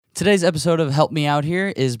Today's episode of Help Me Out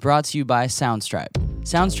Here is brought to you by Soundstripe.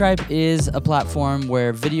 Soundstripe is a platform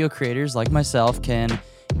where video creators like myself can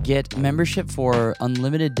get membership for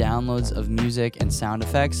unlimited downloads of music and sound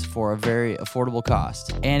effects for a very affordable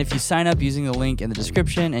cost. And if you sign up using the link in the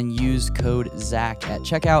description and use code ZACH at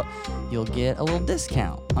checkout, you'll get a little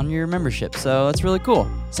discount on your membership. So that's really cool.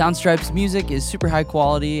 Soundstripe's music is super high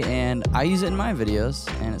quality and I use it in my videos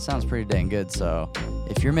and it sounds pretty dang good. So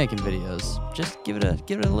if you're making videos, just give it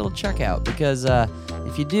a little check out because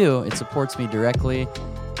if you do, it supports me directly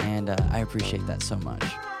and I appreciate that so much.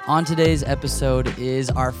 On today's episode is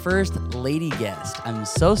our first lady guest. I'm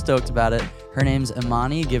so stoked about it. Her name's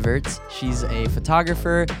Imani Giverts. She's a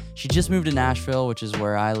photographer. She just moved to Nashville, which is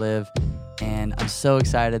where I live. And I'm so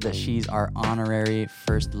excited that she's our honorary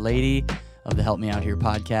first lady of the Help Me Out Here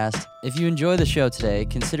podcast. If you enjoy the show today,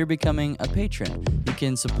 consider becoming a patron. You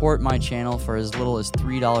can support my channel for as little as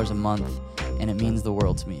 $3 a month, and it means the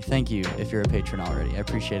world to me. Thank you if you're a patron already. I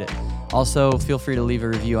appreciate it. Also, feel free to leave a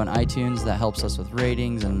review on iTunes. That helps us with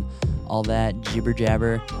ratings and all that jibber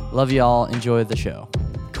jabber. Love you all. Enjoy the show.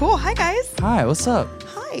 Cool. Hi, guys. Hi, what's up?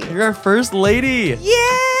 Hi. You're our first lady.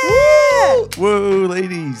 Yeah. Whoa,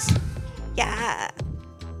 ladies. Yeah.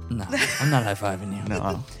 No, I'm not high-fiving you.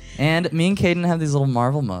 No. And me and Caden have these little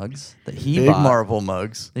Marvel mugs that he Big bought. Marvel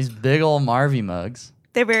mugs. These big old Marvy mugs.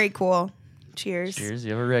 They're very cool. Cheers. Cheers.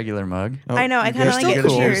 You have a regular mug. Oh, I know. I you kind of guys like still it.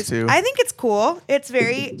 get a Cheers. too. I think it's cool. It's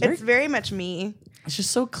very much me. It's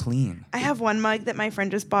just so clean. I have one mug that my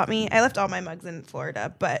friend just bought me. I left all my mugs in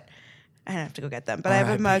Florida, but I have to go get them. But I have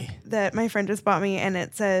a mug R.I.P. that my friend just bought me, and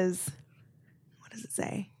it says, what does it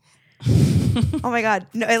say? Oh my God.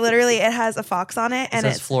 No, it has a fox on it. And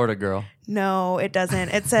It says Florida girl. No, it doesn't.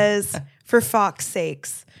 It says, for fox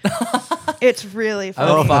sakes. It's really I have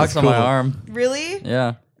funny. a fox that's on my cool. arm. Really?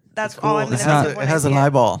 Yeah. That's all I'm going It's to not, say. it has an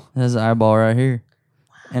eyeball. It has an eyeball right here.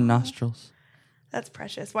 And nostrils. That's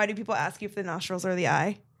precious. Why do people ask you if the nostrils or the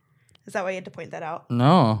eye? Is that why you had to point that out?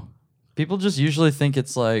 No. People just usually think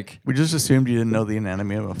it's like... We just assumed you didn't know the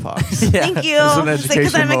anatomy of a fox. Yeah. Thank you. It's an Just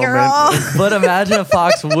because I'm a education girl. moment. But imagine a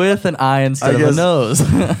fox with an eye instead I of a guess- nose.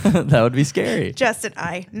 That would be scary. Just an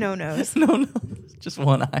eye, no nose. No. Just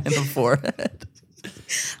one eye in the forehead.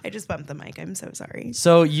 I just bumped the mic. I'm so sorry.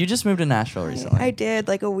 So you just moved to Nashville recently. I did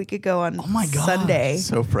like a week ago on my gosh. Sunday.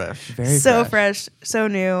 So fresh. Very So fresh, so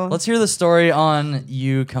new. Let's hear the story on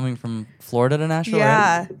you coming from Florida to Nashville,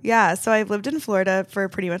 right? Yeah. So I've lived in Florida for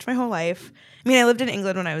pretty much my whole life. I mean, I lived in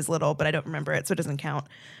England when I was little, but I don't remember it, so it doesn't count.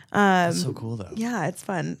 That's so cool, though. Yeah, it's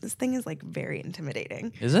fun. This thing is like very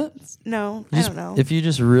intimidating. Is it? No, I Just- don't know. If you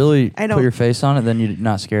just really I put don't- your face on it, then you're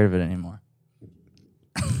not scared of it anymore.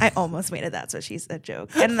 I almost made it. That's what she said joke,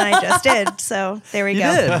 and then I just did. So there we go.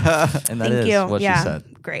 And that Thank is you. what yeah, she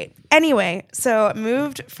said. Great. Anyway, so I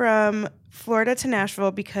moved from Florida to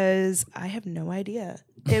Nashville because I have no idea.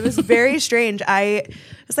 It was very strange. I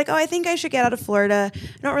was like, oh, I think I should get out of Florida. I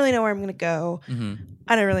don't really know where I'm going to go.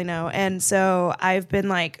 I don't really know. And so I've been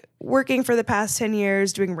like working for the past 10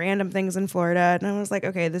 years doing random things in Florida. And I was like,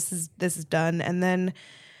 okay, this is done. And then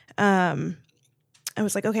I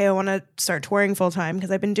was like, okay, I want to start touring full time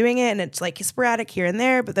because I've been doing it and it's like sporadic here and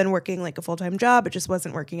there, but then working like a full time job, it just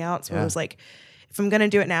wasn't working out. So I was like, if I'm going to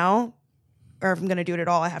do it now or if I'm going to do it at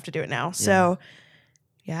all, I have to do it now. So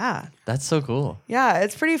yeah, That's so cool.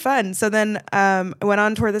 it's pretty fun. So then I went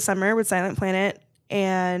on tour this summer with Silent Planet.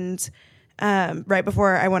 And right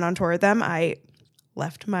before I went on tour with them, I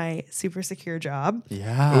left my super secure job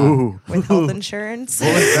Yeah. Ooh. with health insurance.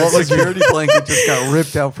 That security blanket just got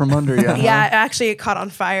ripped out from under you. Yeah, actually it caught on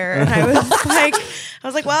fire. And I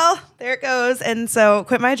was like, well, there it goes. And so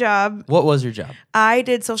quit my job. What was your job? I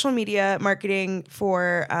did social media marketing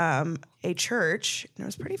for a church. And it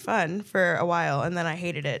was pretty fun for a while. And then I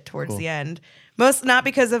hated it towards the end. Not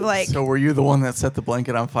because of like, So were you the one that set the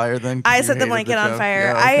blanket on fire then? 'Cause I you set the hated blanket on job? fire.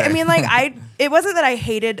 Yeah, I okay. mean, like, it wasn't that I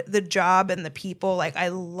hated the job and the people. Like, I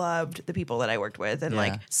loved the people that I worked with and,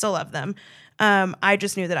 like, still love them. I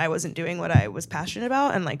just knew that I wasn't doing what I was passionate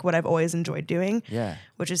about and, like, what I've always enjoyed doing. Yeah.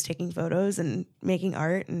 Which is taking photos and making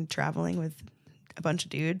art and traveling with a bunch of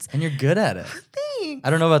dudes. And you're good at it. Thanks. I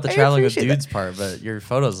don't know about the I traveling with appreciate dudes part, but your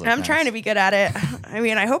photos look I'm nice. trying to be good at it. I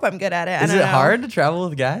mean, I hope I'm good at it. I Is don't it know. hard to travel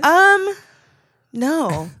with guys?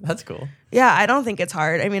 No. That's cool. Yeah, I don't think it's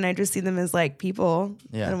hard. I mean, I just see them as, like, people.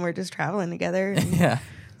 Yeah. And we're just traveling together. And Yeah.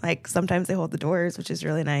 like sometimes they hold the doors, which is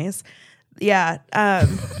really nice. Yeah. I'm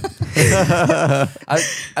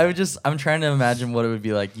trying to imagine what it would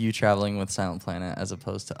be like you traveling with Silent Planet as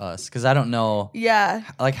opposed to us, because I don't know. Yeah.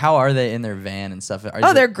 Like, how are they in their van and stuff?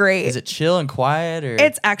 They're great. Is it chill and quiet, or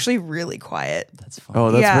It's actually really quiet. that's fun?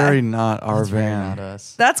 Oh, that's Yeah. very not our That's very van. not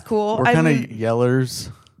us. That's cool. We're I kind mean, of yellers.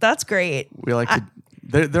 That's great. We like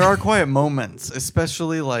to. There are quiet moments,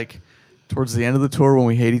 especially like towards the end of the tour when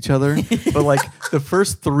we hate each other. But like the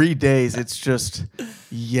first 3 days, it's just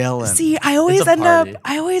yelling. See, I always It's a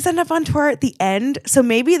end up on tour at the end. So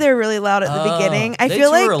maybe they're really loud at the beginning. I they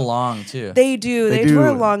feel tour like along too. they do. They tour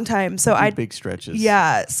a long time. So I big stretches.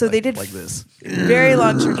 yeah. So they did like this. very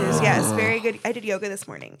long stretches. Yes, very good. I did yoga this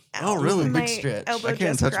morning. Oh, really? My Big stretch. elbow I can't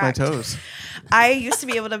just touch cracked. my toes. I used to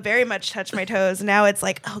be able to very much touch my toes. Now it's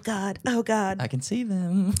like, oh God. I can see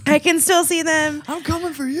them. I can still see them. I'm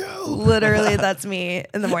coming for you. Literally, that's me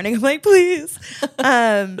in the morning. I'm like, please.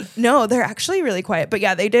 No, they're actually really quiet. But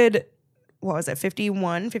yeah, they did, what was it,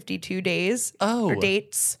 51, 52 days Oh. or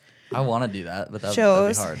dates, I want to do that, but that'd be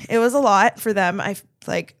shows. hard. It was a lot for them. I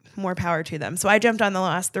like more power to them. So I jumped on the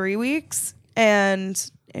last 3 weeks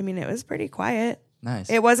and I mean, it was pretty quiet. Nice.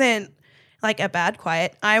 It wasn't like a bad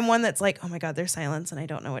quiet. I'm one that's like, oh my God, there's silence and I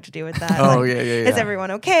don't know what to do with that. Oh, Like, yeah. Is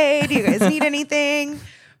everyone okay? Do you guys need anything?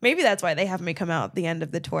 Maybe that's why they have me come out at the end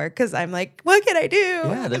of the tour because I'm like, what can I do?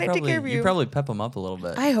 yeah, How they can I take care of probably you? you probably pep them up a little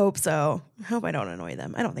bit. I hope so. I hope I don't annoy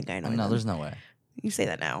them. I don't think I annoy no, them. there's no way. You say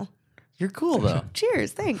that now. You're cool though.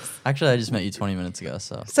 Cheers. Thanks. Actually, I just met you 20 minutes ago,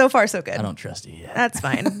 so So far, so good. I don't trust you yet. That's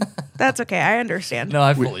fine. That's okay. I understand. No,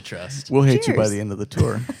 I fully trust. We'll hate you by Cheers. the end of the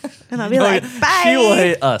tour. And I'll be No, like, bye. She will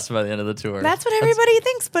hate us by the end of the tour. That's what everybody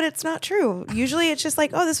thinks, but it's not true. Usually it's just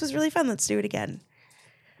like, oh, this was really fun. Let's do it again.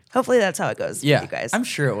 Hopefully that's how it goes Yeah, with you guys. I'm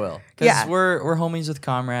sure it will. Because Yeah. we're homies with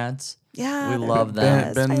comrades. yeah. we they're love the them.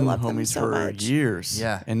 best. Been I love them homies so for much. years.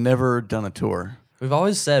 Yeah. And never done a tour. We've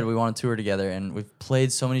always said we want to tour together, and we've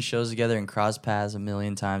played so many shows together and crossed paths a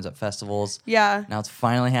million times at festivals. Yeah. Now it's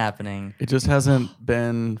finally happening. It just hasn't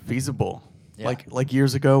been feasible. Yeah. Like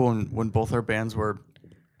years ago when both our bands were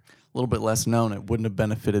a little bit less known, it wouldn't have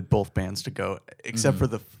benefited both bands to go, except for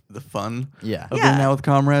the fun Yeah. of Yeah. being out with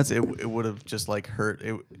comrades. It would have just like hurt.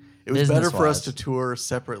 It was better for us Business-wise. to tour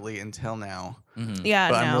separately until now. Yeah.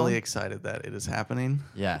 But I'm no. really excited that it is happening.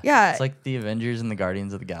 Yeah. Yeah. It's like the Avengers and the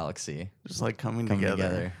Guardians of the Galaxy Just like coming coming together.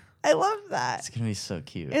 together. I love that. It's going to be so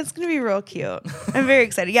cute. It's going to be real cute. I'm very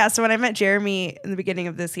excited. Yeah. So when I met Jeremy in the beginning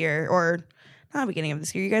of this year, or not beginning of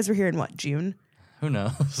this year, you guys were here in what, June? Who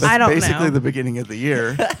knows? I don't Basically know. the beginning of the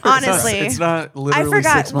year. Honestly. It's not literally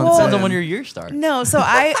forgot. 6 months Well- Depends in. on when your year starts. No, so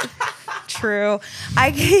true.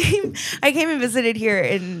 I came and visited here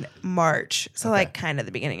in March. So like kind of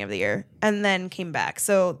the beginning of the year. And then came back.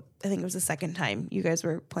 So I think it was the second time you guys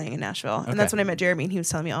were playing in Nashville. And that's Okay. when I met Jeremy and he was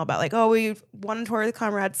telling me all about like, oh, we want to tour with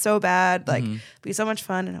Comrades so bad. Like it'd be so much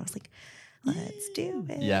fun. And I was like, let's do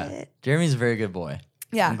it. Yeah. Jeremy's a very good boy.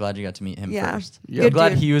 Yeah. I'm glad you got to meet him Yeah. first. Yeah. I'm glad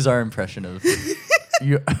Good dude. he was our impression of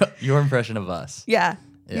your impression of us. Yeah.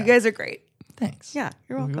 Yeah. You guys are great. Thanks. Yeah.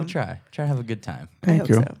 You're welcome. We'll try to have a good time. I Thank hope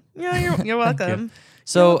you. so. Yeah, you're welcome.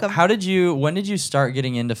 So, welcome. when did you start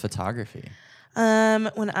getting into photography?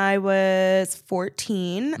 When I was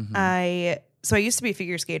 14, Mm-hmm. I used to be a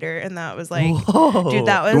figure skater, and that was like, Whoa. dude,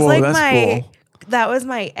 that was Whoa, like that's my, cool. that was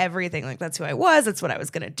my everything. Like that's who I was. That's what I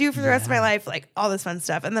was gonna do for the rest of my life. Like all this fun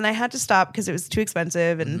stuff, and then I had to stop because it was too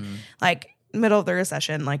expensive, and Mm-hmm. like middle of the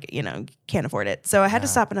recession, like can't afford it. So I had to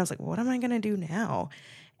stop, and I was like, what am I gonna do now?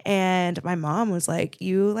 And my mom was like,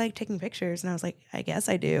 you like taking pictures? And I was like, I guess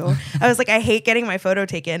I do. I was like, I hate getting my photo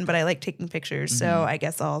taken, but I like taking pictures. So I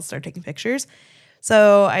guess I'll start taking pictures.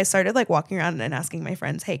 So I started like walking around and asking my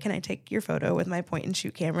friends, hey, can I take your photo with my point and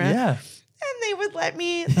shoot camera? Yeah. And they would let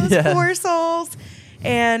me, those Yeah. poor souls.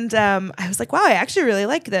 And I was like, wow, I actually really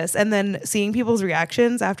like this. And then seeing people's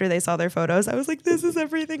reactions after they saw their photos, I was like, this is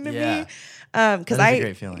everything to Yeah. me. Because That is a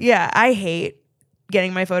great feeling. Yeah, I hate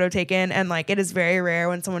getting my photo taken, and like it is very rare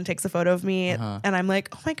when someone takes a photo of me and I'm like,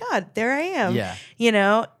 oh my God, there I am. Yeah.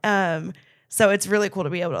 So it's really cool to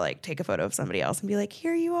be able to like take a photo of somebody else and be like,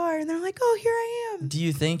 here you are. And they're like, oh, here I am. Do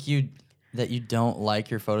you think that you don't like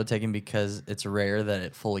your photo taken because it's rare that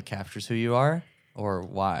it fully captures who you are, or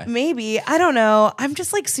why? Maybe. I don't know. I'm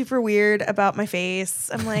just like super weird about my face.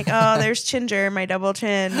 I'm like, oh, there's Ginger, my double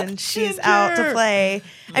chin, and she's out to play.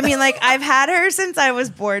 I mean, like I've had her since I was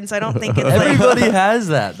born, so I don't think it's like Everybody has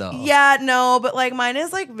that though. yeah, no, but like mine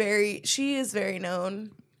is like she is very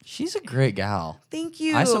known. She's a great gal. Thank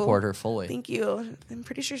you. I support her fully. Thank you. I'm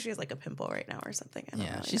pretty sure she has like a pimple right now or something. I don't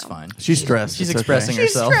Yeah, really she's know. fine. She's stressed. She's It's okay. expressing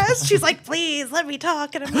She's herself. stressed. She's like, please let me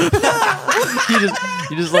talk. And I'm like, no.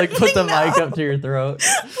 you just like put the mic up to your throat.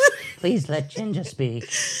 Please let Ginger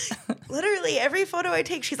speak. Literally every photo I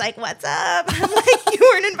take, she's like, what's up? I'm like, you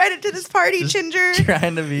weren't invited to this party, Ginger.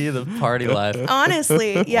 Trying to be the party life.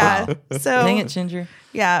 Honestly, yeah. So Dang it, Ginger.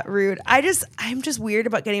 yeah, rude. I'm just weird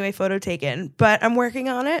about getting my photo taken, but I'm working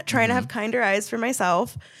on it, trying to have kinder eyes for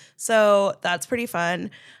myself. So that's pretty fun.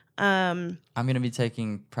 Um, I'm gonna be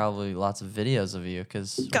taking probably lots of videos of you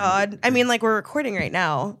because God, I mean, like we're recording right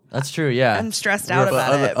now. that's true. Yeah, I'm stressed out But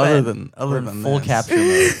about it. other But than we're in full this. capture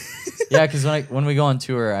mode. Yeah, because when we go on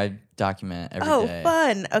tour, I document every day.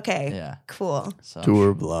 fun. Okay. Yeah. Cool. So.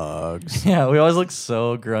 Tour vlogs. Yeah, we always look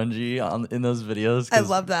so grungy in those videos. I 'cause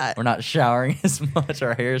love that. We're not showering as much.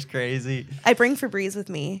 Our hair is crazy. I bring Febreze with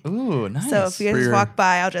me. Ooh, nice. So if you For guys your- walk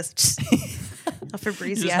by, I'll just I'll Febreze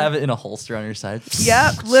you just you. have it in a holster on your side.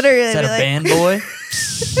 Yep, literally. Is that be a like- band boy?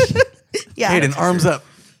 Yeah. Hayden, arms up.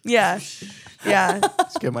 Yeah. Yeah.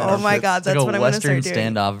 Let's get my Oh my armpits. God, It's that's like what a I'm gonna Western start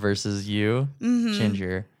doing. standoff versus you,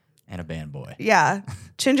 Ginger, and a band boy. Yeah.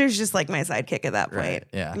 Ginger's just like my sidekick at that point. Right,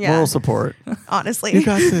 yeah. Yeah. Moral support. Honestly. You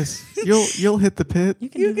got this. You'll hit the pit. You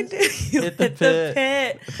can do you Hit hit the the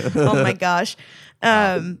pit. Oh my gosh.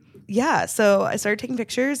 Yeah, so I started taking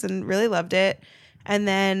pictures and really loved it. And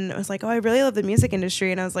then I was like, oh, I really love the music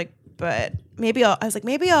industry. And I was like, but maybe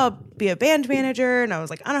I'll be a band manager. And I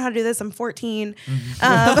was like, I don't know how to do this. I'm 14.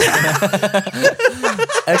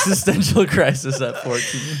 Existential crisis at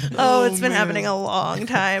 14. Oh, it's been happening a long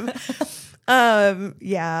time.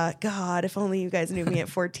 Yeah, God, if only you guys knew me at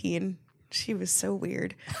 14. She was so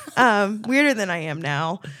weird. Weirder than I am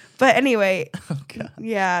now. But anyway,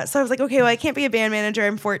 yeah. So I was like, okay, well, I can't be a band manager.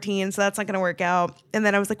 I'm 14, so that's not going to work out. And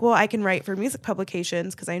then I was like, well, I can write for music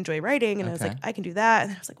publications because I enjoy writing. And I was Okay. like, I can do that. And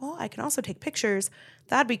then I was like, well, I can also take pictures.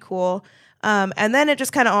 That'd be cool. And then it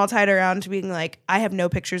just kind of all tied around to being like, I have no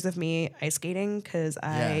pictures of me ice skating because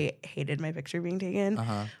I hated my picture being taken.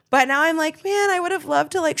 But now I'm like, man, I would have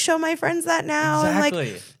loved to like show my friends that now. Exactly.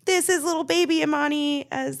 And like, this is little baby Imani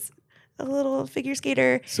as a little figure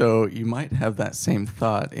skater. So you might have that same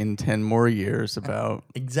thought in 10 more years about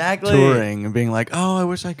Exactly. touring and being like, oh, I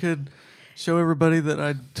wish I could show everybody that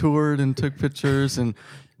I toured and took pictures and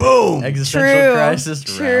boom. Existential crisis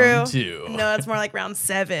True. round 2. No, it's more like round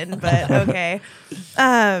 7, but okay.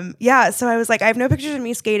 Yeah, so I was like, I have no pictures of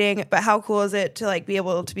me skating, but how cool is it to like be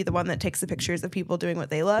able to be the one that takes the pictures of people doing what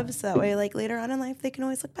they love, so that way like later on in life they can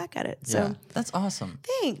always look back at it. So Yeah, that's awesome.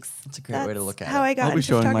 thanks. That's a great way to look at how it. I got I'll be into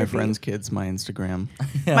showing my photography. friends' kids my Instagram.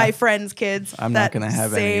 My friends' kids. I'm not that gonna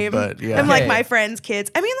have any, same. but yeah. I'm like Okay. my friends' kids.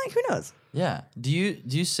 I mean, like who knows? Yeah. Do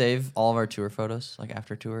you save all of our tour photos like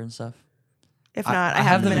after tour and stuff? If not, I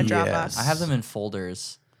have them in a Dropbox. yes. I have them in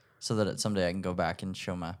folders so that someday I can go back and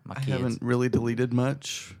show my I kids. haven't really deleted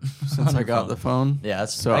much since I your got phone. the phone. Yeah,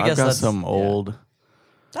 that's- so I I've guess got that's- some yeah. old.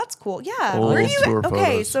 That's cool. Yeah. Old Where do you? tour Okay,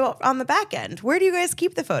 photos. so on the back end, where do you guys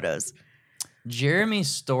keep the photos? Jeremy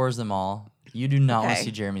stores them all. You do not want Okay. to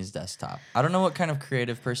see Jeremy's desktop. I don't know what kind of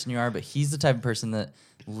creative person you are, but he's the type of person that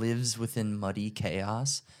lives within muddy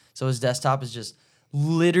chaos. So his desktop is just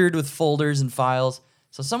littered with folders and files.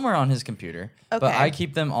 So somewhere on his computer. But Okay. I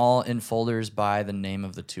keep them all in folders by the name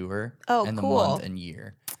of the tour Oh, and the cool. month and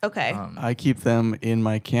year. Okay. I keep them in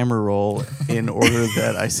my camera roll in order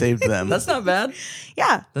that I saved them. That's not bad.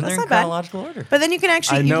 Yeah. Then that's they're in not bad. chronological order. But then you can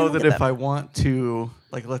actually. I you know can look that at if them. I want to,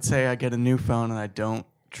 like, let's say I get a new phone and I don't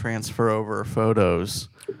transfer over photos,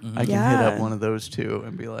 I can hit up Yeah. one of those two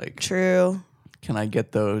and be like, True. can I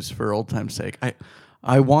get those for old time's sake?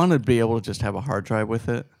 I want to be able to just have a hard drive with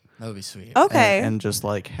it. That would be sweet. Okay. And just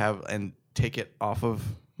like have and take it off of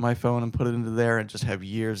my phone and put it into there and just have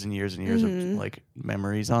years and years and years of like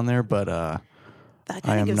memories on there. But that I kind of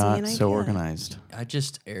am gives me an not so idea. organized. I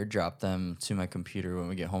just airdrop them to my computer when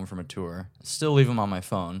we get home from a tour. Still leave them on my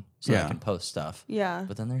phone so that I Yeah. can post stuff. Yeah.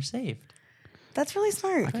 But then they're saved. That's really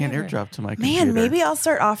smart. I can't airdrop to my computer. Man, maybe I'll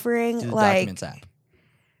start offering Do the like. Documents app.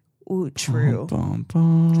 Ooh, true. Bum,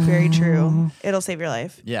 bum. Very true. It'll save your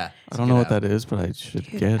life. Yeah. I don't know what that is, but I should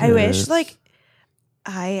get it. I wish like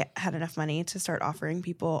I had enough money to start offering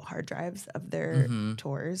people hard drives of their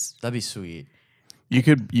tours. That'd be sweet. You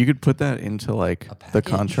could put that into like the package?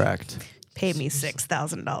 contract. Pay me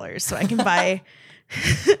 $6,000 so I can buy.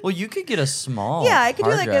 Well, you could get a small. Yeah, I could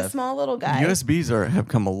do hard like drive. a small little guy. USBs have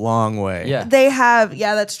come a long way. Yeah. They have,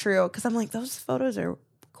 yeah, that's true. Because I'm like, those photos are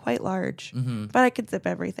quite large, Mm-hmm. but I could zip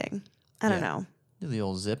everything. I don't know. Do the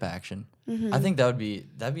old zip action. Mm-hmm. I think that'd be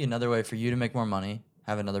another way for you to make more money,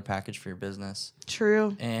 have another package for your business,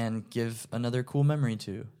 True. and give another cool memory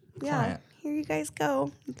to a Yeah. client. Here you guys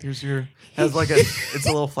go. Here's your it's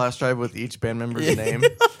a little flash drive with each band member's name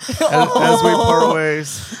as we part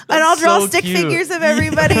ways. And I'll draw so stick cute. figures of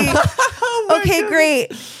everybody. Okay, great.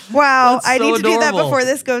 Wow. That's I so need to do that adorable. before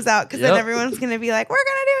this goes out because then Yep. everyone's going to be like, we're going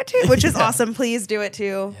to do it too, which is awesome. Please do it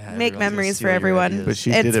too. Yeah, Make everyone's gonna memories steal for your everyone. ideas. But she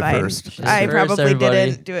It's did it fine. first. She did I it first, probably everybody.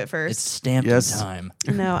 didn't do it It's first. stamped Yes. time.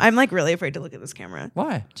 No, I'm like really afraid to look at this camera.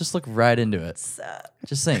 Why? Just look right into it. So,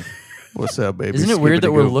 Just think. What's up, baby? Isn't it weird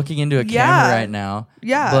that we're Skibbity-goo. looking into a Yeah. camera right now?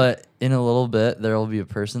 Yeah. But in a little bit, there will be a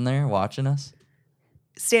person there watching us.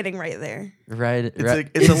 Standing right there. Right. It's, right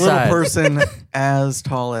it's a little inside. person as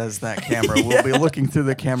tall as that camera. We'll be looking through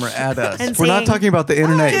the camera at us. And We're not saying, talking about the Oh,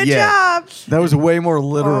 internet good yet. job. That was way more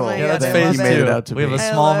literal Oh my Yeah, God, that's I than love phase he made two. it out to We have be. a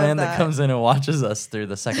I small love man that that. comes in and watches us through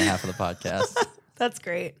the second half of the podcast. That's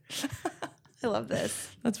great. I love this.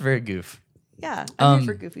 That's very goof. Yeah, I'm here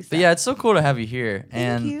for goofy stuff. But yeah, it's so cool to have you here.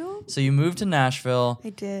 And you. so you moved to Nashville.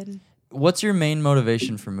 I did. What's your main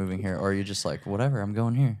motivation for moving here? Or are you just like, whatever, I'm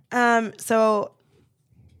going here? So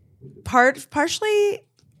partially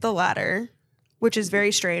the latter, which is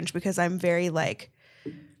very strange because I'm very like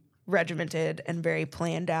regimented and very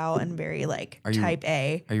planned out and very like Are you- type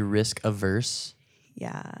A. Are you risk averse?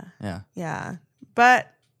 Yeah. Yeah. Yeah.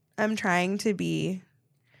 But I'm trying to be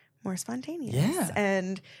more spontaneous. Yeah.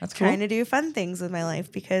 And That's trying cool. to do fun things with my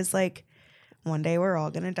life because like one day we're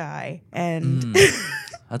all gonna die. And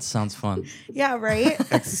That sounds fun. yeah, right?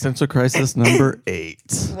 Existential crisis number 8.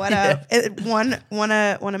 What up? One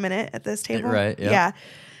a minute at this table. Right, yeah.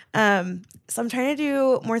 Yeah. So I'm trying to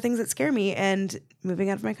do more things that scare me, and moving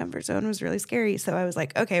out of my comfort zone was really scary. So I was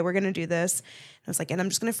like, okay, we're gonna do this. I was like, and I'm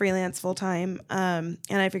just gonna freelance full time. And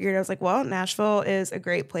I figured I was like, well, Nashville is a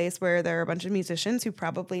great place where there are a bunch of musicians who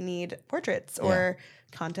probably need portraits or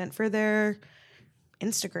content for their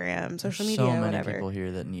Instagram, social media, So many whatever. people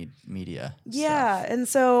here that need media. Yeah, and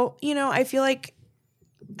so I feel like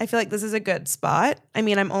this is a good spot. I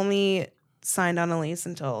mean, I'm only signed on a lease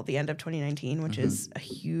until the end of 2019, which is a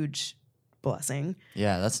huge blessing.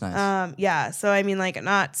 Yeah, that's nice. Yeah, so I mean, like,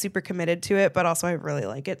 not super committed to it, but also I really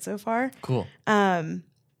like it so far. Cool.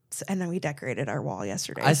 And then we decorated our wall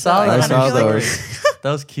yesterday. I so saw that. I kinda saw feel like- those.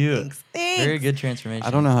 That was cute. Thanks. Very good transformation. I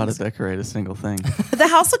don't know how to decorate a single thing. But the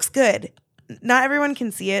house looks good. Not everyone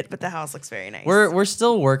can see it, but the house looks very nice. We're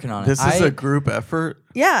still working on it. This is a group effort.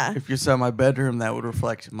 yeah. If you saw my bedroom, that would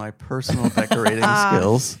reflect my personal decorating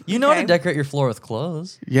skills. You know how Okay. to decorate your floor with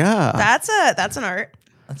clothes. Yeah. That's an art.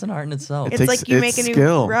 That's an art in itself. It It's takes- like you make a it's new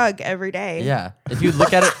skill. rug every day. Yeah. If you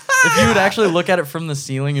look at it, if you would actually look at it from the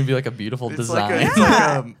ceiling, it'd be like a beautiful It's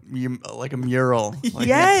design. like a mural. Like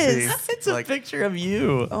Yes. you'd see. It's a Like, picture of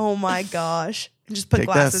you. Oh my gosh. Just put Take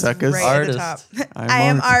that, glasses suckers. right at the top. Artist. I'm I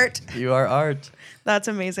am art. art. You are art. That's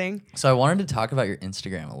amazing. So I wanted to talk about your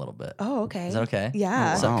Instagram a little bit. Oh, okay. Is that okay?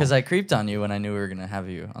 Yeah. Oh, wow. Because I creeped on you when I knew we were going to have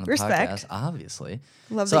you on the Respect. podcast, obviously.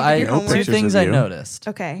 Love So that you I did your No two homework. pictures things of I you. noticed.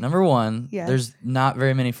 Okay. Number one, Yes. there's not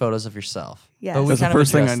very many photos of yourself. Yes. But we That's the kind of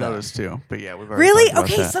first thing I addressed that. noticed too. But yeah, we've already Really? talked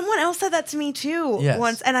about Okay, that. someone else said that to me too Yes.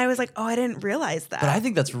 once, and I was like, oh, I didn't realize that. But I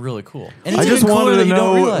think that's really cool. And I it's just even cooler wanted that to you don't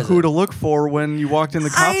know realize who it. to look for when you walked in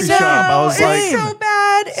the I coffee know. shop. I was it's like, so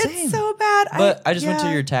bad. Same. It's so bad. But I just went to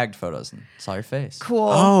yeah. your tagged photos and saw your face. Cool.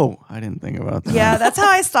 oh, I didn't think about that. Yeah, that's how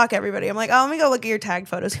I stalk everybody. I'm like, oh, let me go look at your tagged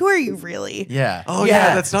photos. Who are you really? Yeah. Oh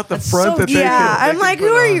yeah, that's not the front so that they cute. Yeah, could, they I'm could like, put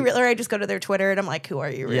who are you on. really? Or I just go to their Twitter and I'm like, who are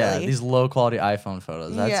you really? Yeah, these low quality iPhone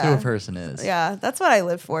photos. That's who Yeah. a person is. Yeah, that's what I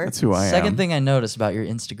live for. That's who I am. Second thing I noticed about your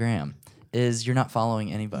Instagram is you're not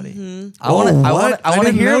following anybody. Mm-hmm. I want to. I want. what? I want to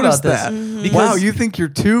didn't hear notice about this. that. Because, Wow, you think you're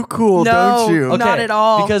too cool, No. don't you? Okay. Not at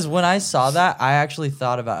all. Because when I saw that, I actually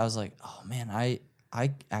thought about. I was like, oh man, I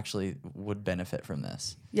actually would benefit from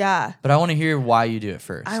this. Yeah. But I want to hear why you do it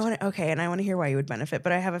first. I want to hear why you would benefit,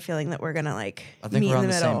 but I have a feeling that we're gonna like I think meet we're in on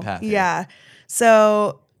the the same middle. path here. Yeah.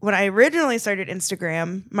 So when I originally started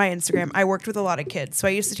my Instagram, I worked with a lot of kids. So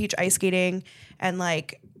I used to teach ice skating and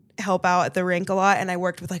like help out at the rink a lot, and I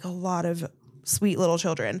worked with like a lot of sweet little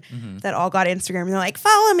children Mm-hmm. that all got Instagram and they're like,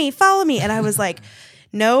 follow me, and I was like.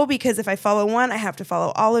 No, because if I follow one, I have to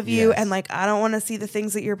follow all of you. Yes. And like, I don't want to see the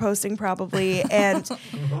things that you're posting probably. And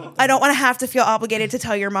I don't want to have to feel obligated to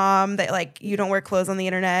tell your mom that like you don't wear clothes on the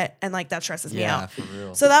internet. And like, that stresses me Yeah, out. for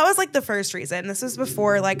real. So that was like the first reason. This was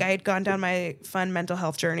before like I had gone down my fun mental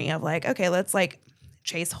health journey of like, okay, let's like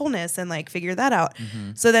chase wholeness and like figure that out.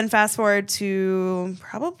 Mm-hmm. So then fast forward to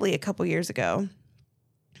probably a couple years ago.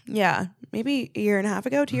 Yeah, maybe a year and a half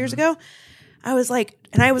ago, 2 years Mm-hmm. ago. I was like,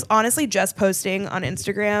 and I was honestly just posting on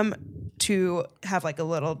Instagram to have like a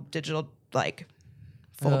little digital like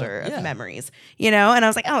folder yeah. of memories, and I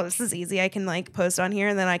was like, oh, this is easy. I can like post on here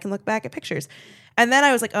and then I can look back at pictures. And then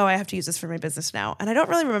I was like, oh, I have to use this for my business now. And I don't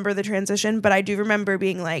really remember the transition, but I do remember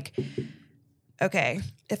being like, okay,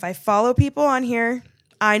 if I follow people on here,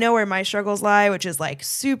 I know where my struggles lie, which is like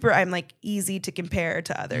I'm like easy to compare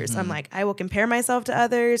to others. I'm like, I will compare myself to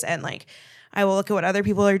others and like, I will look at what other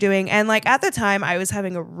people are doing. And like at the time I was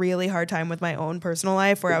having a really hard time with my own personal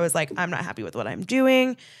life where I was like, I'm not happy with what I'm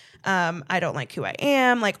doing. I don't like who I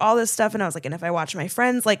am, like all this stuff. And I was like, and if I watch my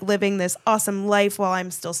friends like living this awesome life while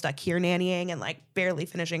I'm still stuck here nannying and like barely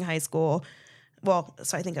finishing high school. Well,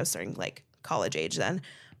 so I think I was starting like college age then.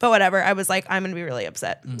 But whatever, I was like, I'm going to be really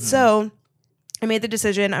upset. So I made the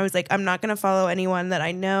decision. I was like, I'm not going to follow anyone that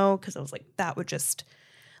I know because I was like, that would just,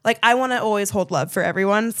 like, I want to always hold love for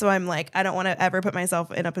everyone. So I'm like, I don't want to ever put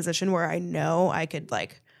myself in a position where I know I could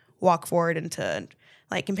like walk forward into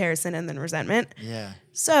like comparison and then resentment. Yeah.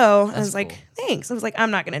 So I That's was like, cool. thanks. I was like, I'm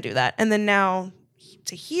not going to do that. And then now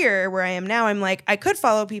to here where I am now, I'm like, I could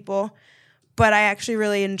follow people, but I actually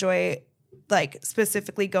really enjoy like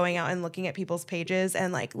specifically going out and looking at people's pages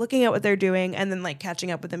and like looking at what they're doing and then like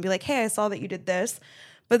catching up with them, be like, hey, I saw that you did this.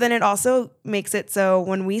 But then it also makes it so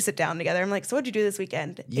when we sit down together, I'm like, so what'd you do this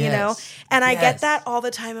weekend? You know? Yes. And I Yes. get that all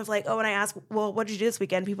the time of like, oh, when I ask, well, what did you do this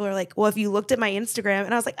weekend? People are like, well, if you looked at my Instagram,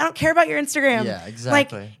 and I was like, I don't care about your Instagram. Yeah,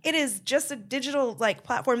 exactly. Like it is just a digital like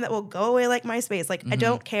platform that will go away like MySpace. Like I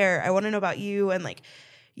don't care. I want to know about you. And like,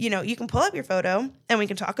 you know, you can pull up your photo and we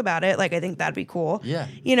can talk about it. Like I think that'd be cool. Yeah.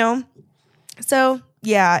 You know? So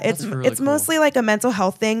yeah, it's really it's cool. mostly like a mental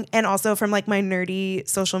health thing, and also from like my nerdy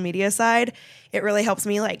social media side, it really helps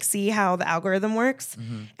me like see how the algorithm works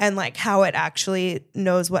and like how it actually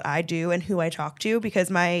knows what I do and who I talk to, because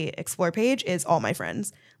my explore page is all my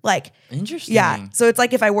friends. Like Interesting. yeah, so it's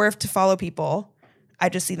like if I were to follow people, I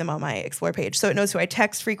just see them on my explore page, so it knows who I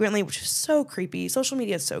text frequently, which is so creepy. Social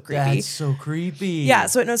media is so creepy. That's so creepy. Yeah,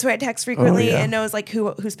 so it knows who I text frequently. yeah. It knows like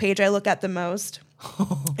whose page I look at the most.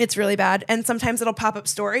 It's really bad. And sometimes it'll pop up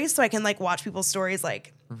stories, so I can like watch people's stories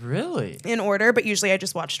like Really? in order. But usually I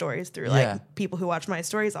just watch stories through like Yeah. people who watch my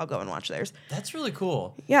stories. I'll go and watch theirs. That's really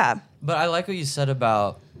cool. Yeah, But I like what you said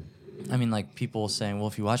about, I mean, like people saying, well,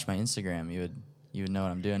 if you watch my Instagram, you would know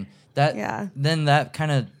what I'm doing. That Yeah. Then that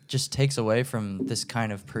kind of just takes away from this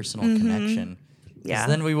kind of personal connection. 'Cause Yeah.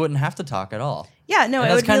 Then we wouldn't have to talk at all. yeah. No,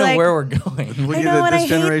 And it that's would be kind of like, where we're going. Look I at know, and I this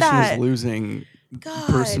hate generation that. is losing God.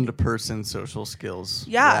 person-to-person social skills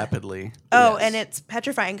Yeah. rapidly. Oh, Yes. and it's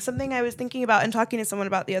petrifying. Something I was thinking about and talking to someone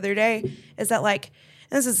about the other day is that like,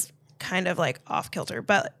 and this is kind of like off kilter,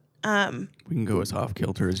 but We can go as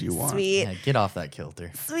off-kilter as you want. sweet. Yeah, get off that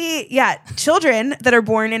kilter. Sweet. Yeah. Children that are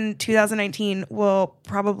born in 2019 will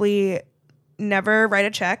probably never write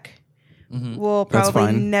a check. Will That's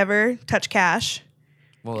probably fine. never touch cash.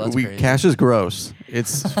 Well, that's crazy. Cash is gross.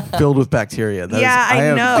 It's filled with bacteria. That is- Yeah,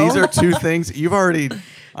 I know. These are two things you've already.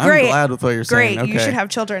 I'm Great. glad with what you're Great. saying. Okay. You should have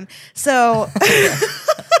children. So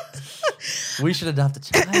We should adopt a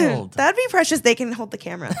child. that'd be precious. They can hold the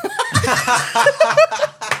camera.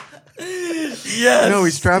 Yes. No,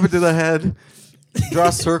 we strap it to the head, draw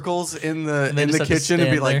circles in the they in just the have to kitchen, and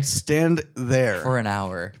be stand like, there. stand there For an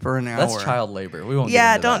hour. For an That's hour. child labor. We won't.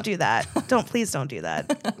 Yeah, get into don't that. do that. Please don't do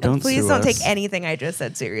that. Don't Please sue don't us. take anything I just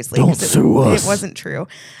said seriously. Don't 'cause sue us. It wasn't true.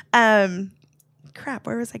 Crap,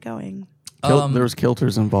 where was I going? There was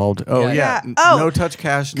kilters involved. Oh Yeah. yeah. Yeah. Oh. No touch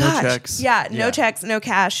cash, no Gosh. checks. Yeah, no Yeah. checks, no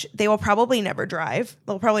cash. They will probably never drive.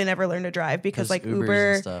 They'll probably never learn to drive because Those like Ubers and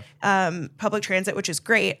Uber, stuff. public transit, which is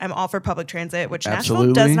great. I'm all for public transit, which Nashville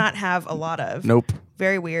Absolutely. does not have a lot of. Nope.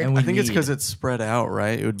 Very weird. And we I think it's need- because it's spread out,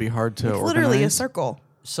 right? It would be hard to it's organize. literally a circle.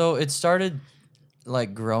 So it started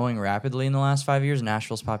like growing rapidly in the last 5 years,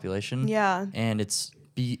 Nashville's population. Yeah. And it's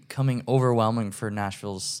becoming overwhelming for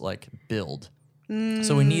Nashville's like build.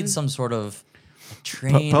 So we need some sort of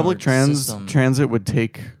train Public or system. transit would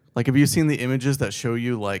take, like, have you seen the images that show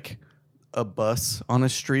you like a bus on a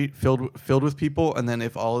street filled with people, and then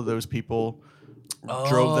if all of those people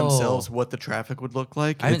drove themselves, what the traffic would look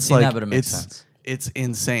like? I haven't It's seen that, like- but it makes it's- sense. It's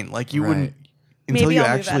insane. Like you Right. wouldn't until Maybe you I'll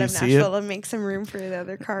move out actually of see Nashville it. and make some room for the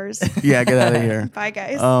other cars. Yeah, get out of here. Bye,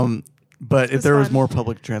 guys. But if was there was fun. more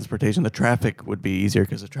public transportation, the traffic would be easier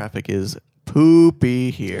because the traffic is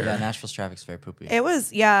poopy here. Yeah, Nashville's traffic's very poopy. It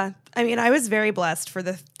was, yeah. I mean, I was very blessed for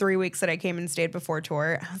the 3 weeks that I came and stayed before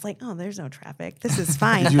tour. I was like, oh, there's no traffic. This is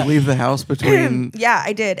fine. Did you leave the house between? Yeah,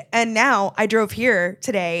 I did. And now I drove here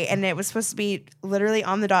today, and it was supposed to be literally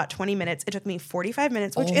on the dot 20 minutes. It took me 45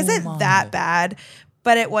 minutes, which Oh isn't my. that bad,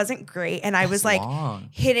 but it wasn't great. And I was like long.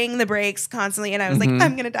 hitting the brakes constantly, and I was like,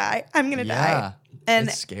 I'm going to die. I'm going to Yeah, die. And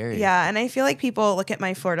it's scary. Yeah, and I feel like people look at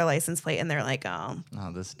my Florida license plate and they're like, oh,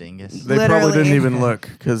 Oh, this dingus. They probably Literally. didn't even look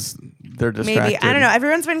because they're distracted. maybe. I don't know.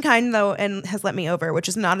 Everyone's been kind, though, and has let me over, which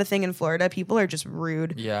is not a thing in Florida. People are just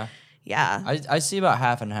rude. Yeah. Yeah. I see about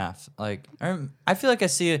half and half. Like I feel like I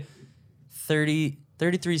see a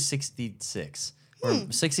 33 66 or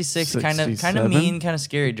 66 kind of 67? mean, kind of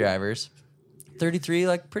scary drivers. 33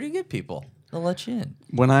 like pretty good people. They'll let you in.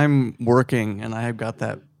 When I'm working and I have got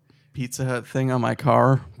that Pizza Hut thing on my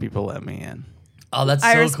car, people let me in. Oh, that's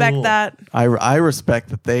I so respect cool. that. I respect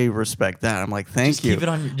that they respect that. I'm like, thank Just you. keep it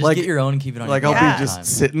on. Just like, get your own and keep it on. like your I'll Yeah. be just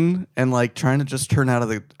sitting and like trying to just turn out of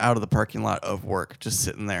the parking lot of work, just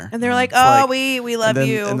sitting there. And they're like, It's "Oh, like- we love and then,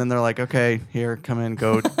 you." And then they're like, okay, here, come in,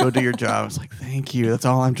 go do your job. It's like, thank you. That's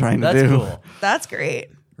all I'm trying to That's do. cool. That's great.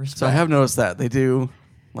 Respect. So I have noticed that they do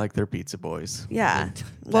like their pizza boys. Yeah.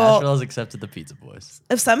 Well, Nashville has accepted the Pizza Boys.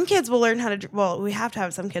 if some kids will learn how to, well, we have to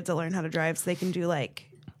have some kids that learn how to drive so they can do like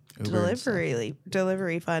Uber and stuff.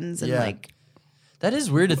 delivery funds and Yeah. like. That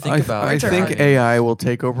is weird to think about. I think driving. AI will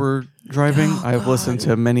take over driving. I've listened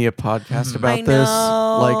to many a podcast about I this,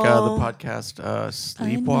 like know. the podcast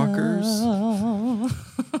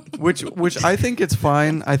Sleepwalkers, which I think it's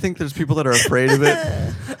fine. I think there's people that are afraid of it.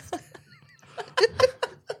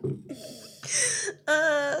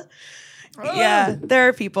 Yeah, there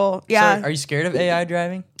are people. Yeah. So, are you scared of AI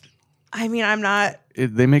driving? I mean, I'm not.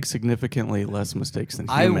 They make significantly less mistakes than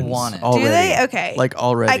I humans. want it. Already. Do they? Okay. Like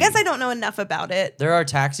already. I guess I don't know enough about it. There are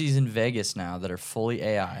taxis in Vegas now that are fully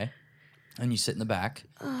AI, and you sit in the back,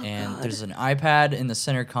 and there's an iPad in the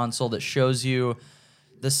center console that shows you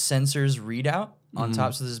the sensors readout on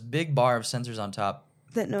top. So there's this big bar of sensors on top.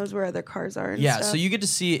 That knows where other cars are. And Yeah, stuff. so you get to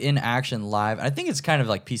see it in action live. I think it's kind of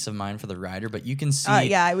like peace of mind for the rider, but you can see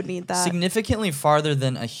yeah, I would need that. significantly farther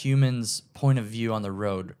than a human's point of view on the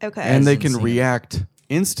road. Okay. and they That's can insane. react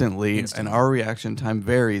instantly, and our reaction time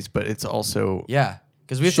varies, but it's also Yeah,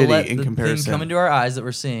 because we have Shitty to let in the comparison. thing come into our eyes that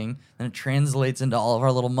we're seeing, and it translates into all of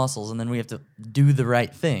our little muscles, and then we have to do the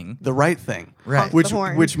right thing. the right thing. Right. Honk the Which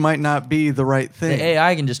horn. which might not be the right thing. The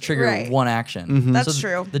AI can just trigger Right. one action. That's So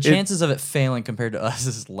true. The chances of it failing compared to us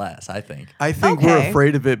is less, I think. I think we're Okay.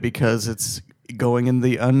 afraid of it because it's going in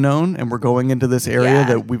the unknown and we're going into this area Yeah.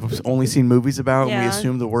 that we've only seen movies about and we Yeah.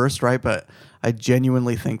 assume the worst, right? But I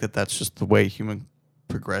genuinely think that that's just the way human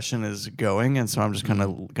progression is going, and so I'm just kind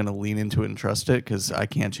of going to lean into it and trust it because I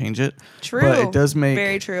can't change it. True. But it does make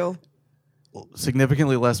Very true.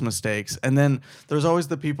 significantly less mistakes. And then there's always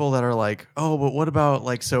the people that are like, oh, but what about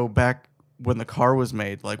like, so back when the car was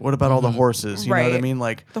made, like what about all the horses? You know what I Right. mean?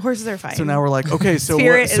 Like, The horses are fine. so now we're like, okay, so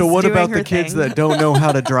Spirit what, so is what doing about her the kids thing. that don't know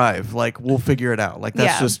how to drive? Like, we'll figure it out. Like,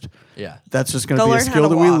 Yeah. Yeah. that's just going to They'll be a learn how skill to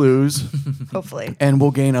that we walk. lose, hopefully. and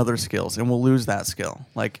we'll gain other skills, and we'll lose that skill.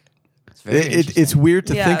 Like, It's very it's interesting. weird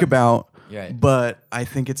to Yeah. think about, Right. but I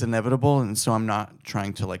think it's inevitable, and so I'm not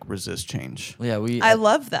trying to like resist change. Well, yeah, I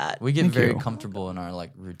love that. we get Thank very you. comfortable in our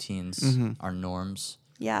like routines, our norms.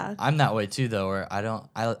 Yeah. I'm that way too, though. Where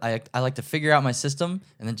I like to figure out my system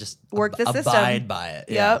and then just Work the system. abide by it.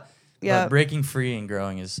 Yep. But Yep. breaking free and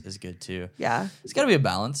growing is good too. Yeah. It's got to be a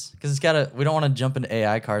balance because we don't want to jump into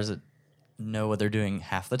AI cars that know what they're doing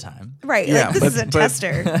half the time. Right. Like, this is a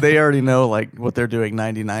tester. They already know like what they're doing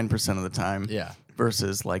 99% of the time. Yeah.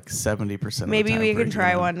 Versus like 70%. Maybe of the time we for can try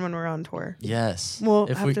human. one when we're on tour. Yes. We'll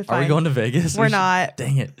if have we to are we find- going to Vegas? We're We should- not.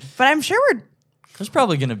 Dang it. But I'm sure we're. There's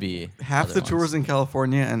probably going to be Half other the tours ones. in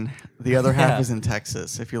California and the other half Yeah. is in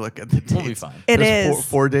Texas. If you look at the dates, We'll be fine. It There's is.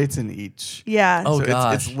 four dates in each. Yeah. Oh, so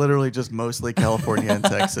gosh. it's literally just mostly California and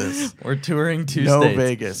Texas. We're touring two No states.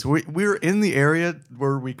 Vegas. We were in the area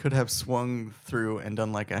where we could have swung through and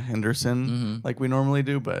done like a Henderson Mm-hmm. like we normally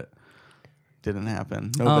do, but didn't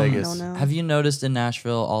happen. No Um, Vegas. No. Have you noticed in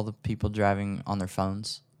Nashville all the people driving on their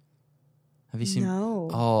phones? Have you seen? No.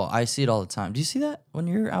 Oh, I see it all the time. Do you see that when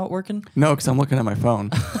you're out working? No, because I'm looking at my phone.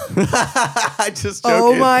 I just Oh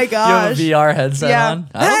joking. my You have gosh. a VR headset Yeah. on.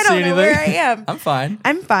 I don't see don't anything. know where I am. I'm fine.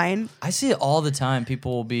 I'm fine. I see it all the time.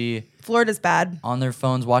 People will be Florida's bad. on their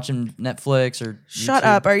phones watching Netflix or Shut YouTube.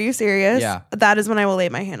 up. Are you serious? Yeah. That is when I will lay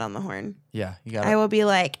my hand on the horn. Yeah, you got I it. will be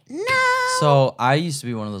like, no. So I used to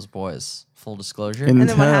be one of those boys. Full disclosure. then what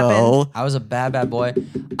happened? Until I was a bad boy.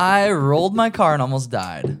 I rolled my car and almost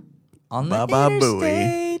died on the Baba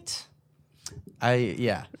Booey. interstate.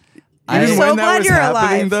 Yeah. I'm Even so when that glad was you're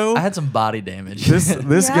happening, alive. though, I had some body damage. this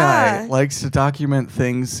Yeah. guy likes to document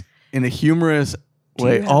things in a humorous Do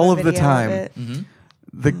way you have all a of the video time. it?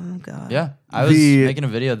 The Oh god. Yeah, I was The- making a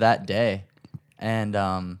video that day, and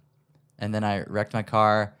then I wrecked my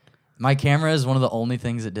car. My camera is one of the only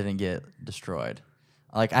things that didn't get destroyed.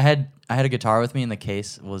 Like I had a guitar with me, and the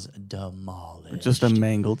case was demolished. just a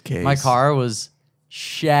mangled case. My car was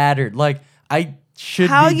shattered. Like I should.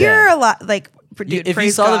 How be you're dead. alive? Like, dude, If you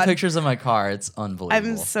praise saw God. the pictures of my car, it's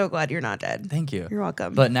unbelievable. I'm so glad you're not dead. Thank you. You're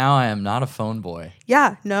welcome. But now I am not a phone boy.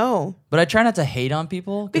 Yeah, no, But I try not to hate on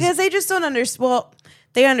people because they just don't understand. Well,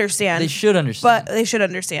 they understand. they should understand. but they should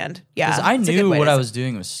understand. Yeah, Because I it's a good knew way what to I say- was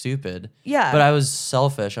doing was stupid. Yeah. But I was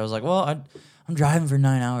selfish. I was like, well, I'm driving for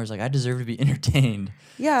 9 hours. Like, I deserve to be entertained.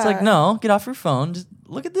 Yeah. It's like, no, get off your phone. Just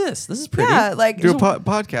look at this. This is pretty. Yeah, like Do a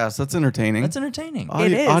podcast. That's entertaining. That's entertaining.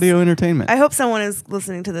 It is. Audio entertainment. I hope someone is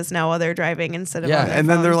listening to this now while they're driving instead of Yeah. on their and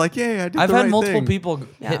then they're phones. like, "Yay, I did I've the had right multiple thing." people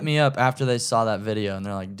Yeah. hit me up after they saw that video, and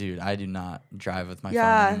they're like, "Dude, I do not drive with my phone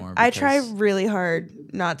Yeah, anymore." I try because- really hard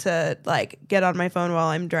not to like get on my phone while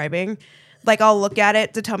I'm driving. Like I'll look at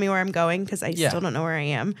it to tell me where I'm going because I Yeah. still don't know where I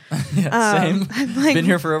am. Yeah, same. I'm like, Been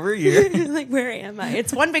here for over a year. like where am I?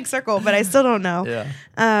 It's one big circle, but I still don't know. Yeah.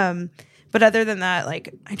 But other than that,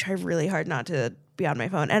 like I try really hard not to be on my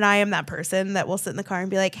phone. And I am that person that will sit in the car and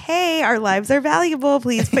be like, "Hey, our lives are valuable.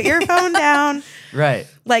 Please put your phone down." Right.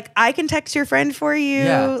 Like I can text your friend for you.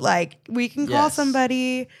 Yeah. Like we can call Yes.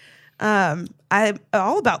 somebody. I'm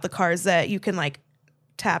all about the cars that you can like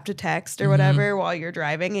tap to text or whatever while you're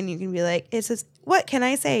driving, and you can be like, "It's just what can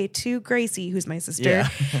I say to Gracie, who's my sister?" Yeah.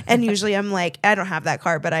 And usually I'm like, I don't have that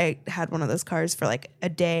car, but I had one of those cars for like a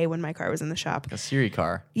day when my car was in the shop. A Siri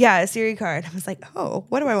car. Yeah, a Siri car. And I was like, "Oh,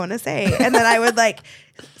 what do I want to say?" And then I would like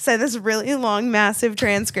send this really long, massive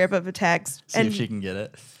transcript of a text, See and if she can get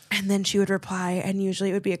it. and then she would reply, and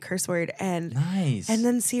usually it would be a curse word, and Nice. and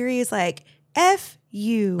then Siri is like, "F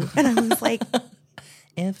you," and I was like,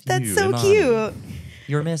 F "That's you, so Imani. cute."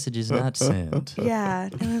 Your message is not sent. Yeah,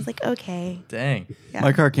 and I was like, "Okay." Dang. Yeah.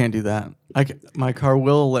 My car can't do that. My car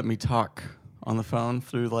will let me talk on the phone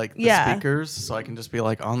through like the Yeah. speakers, so I can just be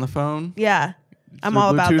like on the phone. Yeah, I'm through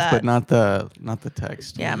all about Bluetooth, that. but not the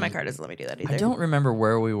text. Yeah, my car doesn't let me do that either. I don't remember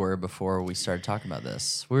where we were before we started talking about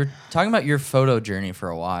this. We were talking about your photo journey for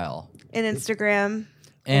a while. In Instagram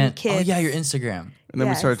And kids. oh yeah, your Instagram. And then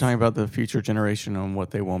we started Yes. talking about the future generation and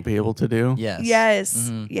what they won't be able to do. Yes. Yes.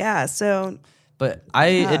 Mhm. Yeah. So But I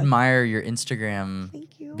Yeah. admire your Instagram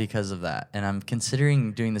Thank you. because of that. And I'm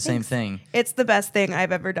considering doing the same thing. it's the best thing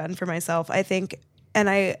I've ever done for myself, I think. And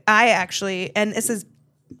I actually, and this is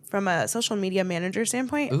from a social media manager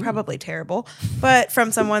standpoint, Ooh. probably terrible, but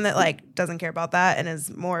from someone that like doesn't care about that and is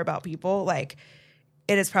more about people, like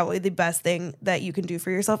it is probably the best thing that you can do for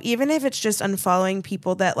yourself, even if it's just unfollowing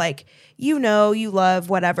people that like, you love,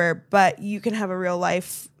 whatever, but you can have a real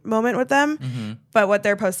life moment with them. But what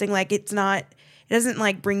they're posting, like it doesn't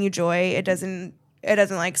like bring you joy. It doesn't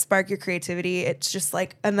like spark your creativity. It's just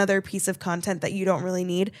like another piece of content that you don't really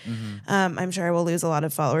need. I'm sure I will lose a lot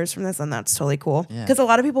of followers from this, and that's totally cool. Yeah. Because a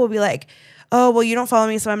lot of people will be like, "Oh, well, you don't follow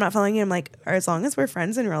me, so I'm not following you." I'm like, as long as we're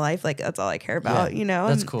friends in real life, like that's all I care about,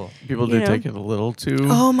 That's And cool. People You do know? take it a little too.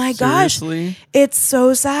 Oh my gosh. seriously. It's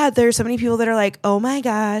so sad. There's so many people that are like, "Oh my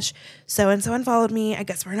gosh, so and so unfollowed me. I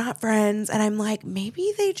guess we're not friends." And I'm like,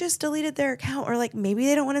 maybe they just deleted their account, or like maybe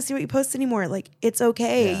they don't want to see what you post anymore. Like it's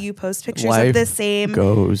okay. Yeah. You post pictures Life of the same.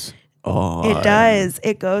 goes on. It does.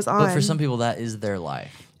 It goes on. But for some people, that is their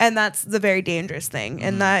life. And that's the very dangerous thing.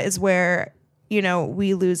 And that is where,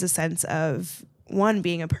 we lose a sense of one,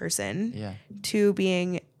 being a person, Yeah. two,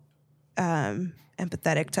 being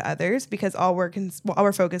empathetic to others, because all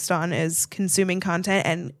we're focused on is consuming content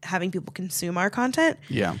and having people consume our content,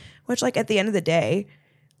 Yeah. which like at the end of the day,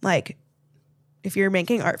 like if you're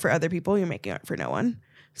making art for other people, you're making art for no one.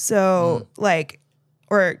 So I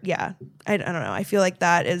don't know. I feel like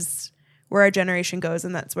that is where our generation goes,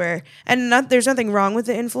 and that's where, there's nothing wrong with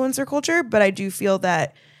the influencer culture, but I do feel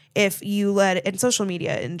that if you and social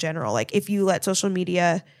media in general, like if you let social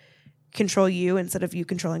media control you instead of you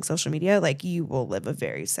controlling social media, like you will live a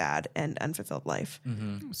very sad and unfulfilled life.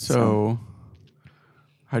 So,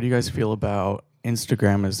 how do you guys feel about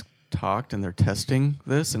Instagram has talked and they're testing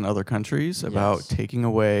this in other countries about Yes. taking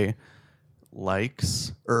away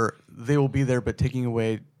likes, or they will be there, but taking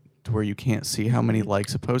away to where you can't see how many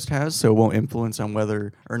likes a post has, so it won't influence on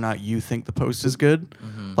whether or not you think the post is good.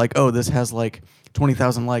 Like, oh, this has like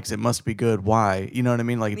 20,000 likes, it must be good. Why? You know what I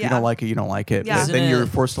mean? Like, if you Yeah. don't like it, you don't like it. Yeah. But Isn't then you're it-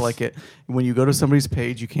 forced to like it. When you go to somebody's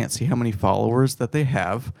page, you can't see how many followers that they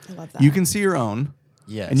have. I love that. You can see your own.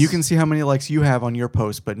 Yes. And you can see how many likes you have on your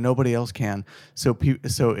post, but nobody else can. So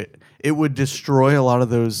it would destroy a lot of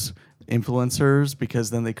those influencers, because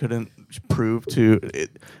then they couldn't prove to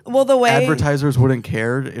it. Well, the way Advertisers wouldn't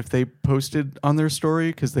care if they posted on their story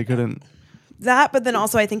because they couldn't. that, but then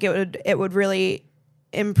also I think it would really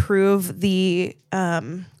improve the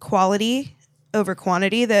quality over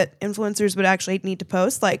quantity that influencers would actually need to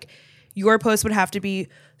post. Like your post would have to be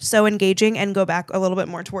so engaging and go back a little bit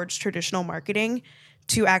more towards traditional marketing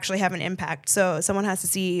to actually have an impact. So someone has to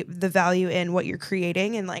see the value in what you're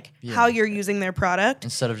creating and like how you're using their product.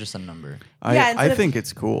 Instead of just a number. Yeah, I instead of- think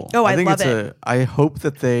it's cool. Oh, I think love it's it. I hope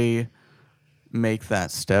that they make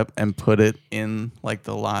that step and put it in like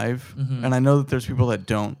the live. And I know that there's people that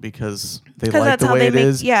don't because they 'Cause like that's the how way they it make-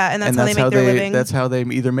 is. yeah, and that's how they make their living. That's how they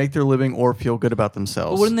either make their living or feel good about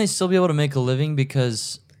themselves. But wouldn't they still be able to make a living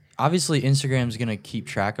because obviously Instagram's gonna keep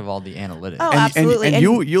track of all the analytics. Oh, And absolutely. and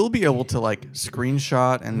And- you'll be able to like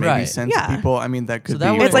screenshot and maybe Right. send Yeah. to people. I mean, that could so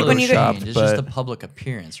that be would It's like when you go- change. It's just a but, public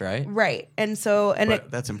appearance, right? Right. And so, and but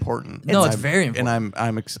it, that's important. No, it's I'm- very important.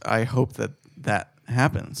 And I hope that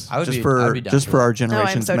happens. I would just be- for I'd be down just for for that. our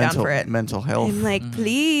generation's so down mental for it. mental health. I'm like,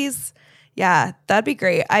 please. Yeah, that'd be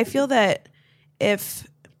great. I feel that if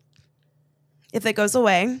that goes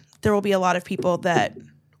away, there will be a lot of people that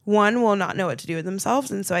one will not know what to do with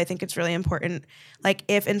themselves. And so I think it's really important. Like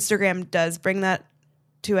if Instagram does bring that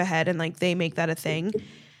to a head and like they make that a thing,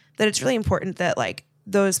 that it's really important that like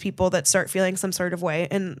those people that start feeling some sort of way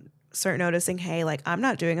and start noticing, hey, like I'm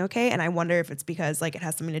not doing okay. And I wonder if it's because like it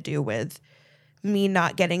has something to do with me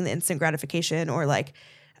not getting the instant gratification or like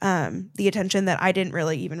the attention that I didn't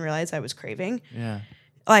really even realize I was craving. Yeah.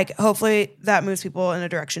 Like hopefully that moves people in a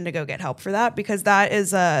direction to go get help for that, because that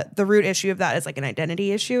is the root issue of that is like an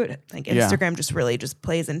identity issue. Like Yeah. Instagram just really just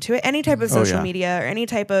plays into it. Any type of Oh, social yeah. media or any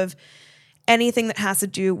type of anything that has to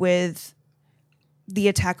do with the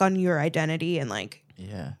attack on your identity and like,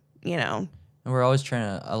 Yeah. you know, And we're always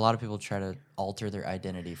a lot of people try to alter their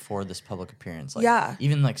identity for this public appearance. Like, Yeah.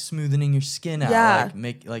 even like smoothing your skin out, Yeah.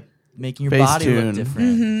 making your Face body tune. look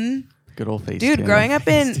different. Good old face. dude, tune. growing up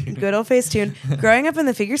in good old Facetune, growing up in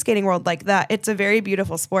the figure skating world like that, it's a very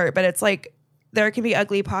beautiful sport, but it's like there can be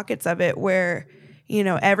ugly pockets of it where, you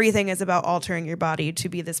know, everything is about altering your body to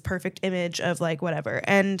be this perfect image of like whatever.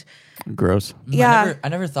 And Gross. yeah, I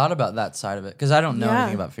never thought about that side of it because I don't know Yeah.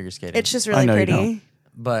 anything about figure skating. it's just I really know you pretty. don't.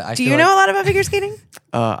 but I Do feel you know like- a lot about figure skating?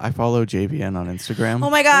 I follow JVN on Instagram. Oh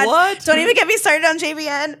my God. What? Don't even get me started on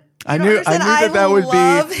JVN. I You knew- don't I understand. knew that would be-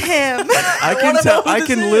 love him. I can wanna tell. know who I this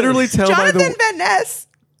can is. literally tell by Jonathan the Van Ness.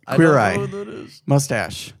 I Queer don't Eye. know who that is.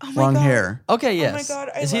 mustache, Oh my long God. hair. Okay, Oh my yes. God.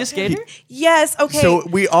 I Is he a love skater? him. Yes. Okay. So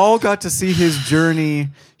we all got to see his journey.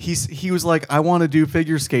 He was like, I want to do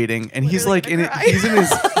figure skating, and he's Literally like in gonna cry.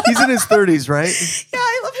 he's in his 30s, right? yeah,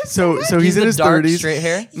 I love him So much. so he's in the his dark 30s. straight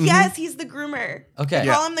hair. Yes, he's the groomer. Okay. I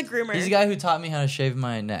call him the groomer. He's the guy who taught me how to shave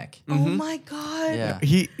my neck. Oh my God. Yeah.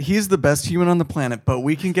 He's the best human on the planet, but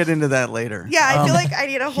we can get into that later. Yeah, I feel like I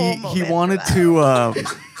need a whole He moment. wanted for that. to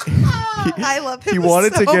I love him. he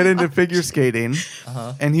wanted to so get into much. figure skating,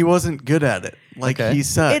 and he wasn't good at it. Like Okay. he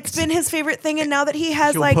sucked. It's been his favorite thing, and now that he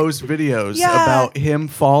has He'll like, post videos Yeah. about him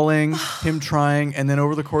falling, him trying, and then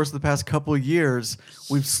over the course of the past couple of years,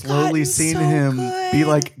 we've slowly gotten seen so him be good.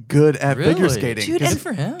 like good at figure Really? skating. dude, 'Cause and,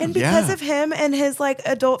 for him. and because Yeah. of him and his like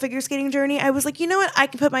adult figure skating journey, I was like, you know what? I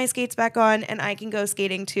can put my skates back on and I can go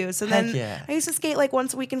skating too. So Heck then yeah. I used to skate like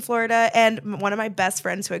once a week in Florida, and one of my best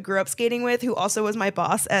friends who I grew up skating with, who also was my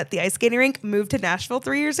boss at the ice skating rink, moved to Nashville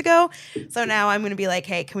 3 years ago. So now I'm gonna be like,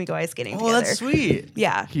 hey, can we go ice skating Oh, together? that's sweet.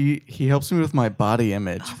 Yeah. he helps me with my body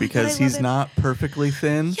image because God, I he's love it. not perfectly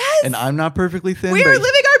thin, Yes! and I'm not perfectly thin. We are but,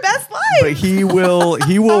 living our best life. but he will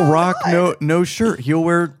Oh, rock God. no shirt. He'll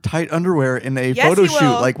wear tight underwear in a Yes, photo he shoot,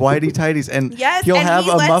 will. like whitey tighties, and Yes, he'll and have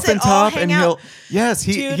he a lets muffin it all top, hang and out.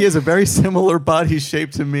 he Dude. has a very similar body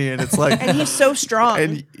shape to me, and it's like and he's so strong.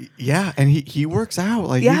 and yeah, and he works out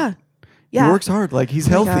like yeah. he Yeah. works hard, like he's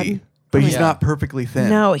Oh my healthy, God. but Oh he's my not perfectly thin.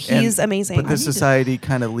 No, he's amazing. But I the need to- society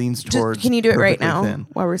kind of leans Just- towards. can you do it right perfectly now thin.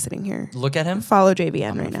 while we're sitting here? Look at him. Follow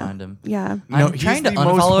JVN I'm right gonna now. find him. Yeah. No, I'm he's trying to the most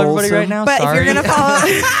unfollow everybody wholesome. right now. But Sorry. if you're gonna follow,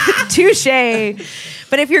 touche.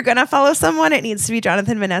 But if you're gonna follow someone, it needs to be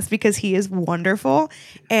Jonathan Van Ness because he is wonderful,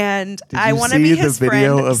 and Did I you want to see be the his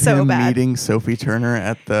video friend of so him bad. meeting Sophie Turner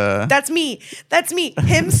at the? That's me. That's me.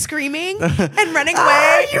 Him screaming and running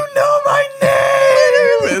Ah, away. you know my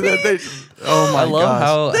name. And then they- oh my I love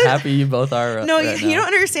gosh. how happy you both are. No, right you now.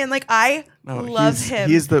 don't understand. Like I No, love he's- him.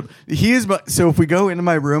 He is my, so if we go into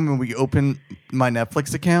my room and we open my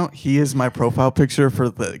Netflix account, he is my profile picture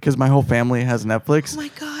because my whole family has Netflix. oh my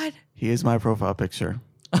god. He is my profile picture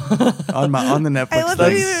on the Netflix. I love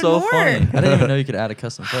thing. you That's even so more. funny. I didn't even know you could add a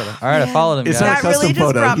custom photo. All right, I Man. followed him. It's guys. not a That really custom just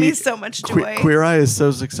photo. brought me He- so much joy. Queer Eye is so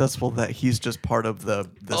successful that he's just part of the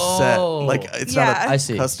set. Oh. Like it's Yeah. not a I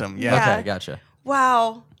see. custom. Yeah. Yeah. Okay, gotcha.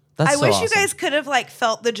 Wow. That's I so wish you awesome. guys could have like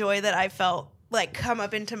felt the joy that I felt like come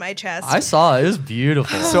up into my chest. I saw it. It was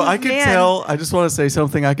beautiful. So I could man. tell. I just want to say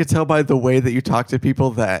something. I could tell by the way that you talk to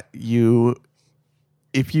people that you,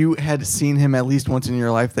 if you had seen him at least once in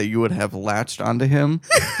your life, that you would have latched onto him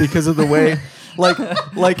because of the way. Like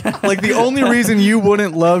the only reason you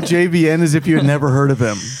wouldn't love JVN is if you had never heard of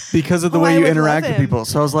him because of the Oh, way I you would interact love with him. people.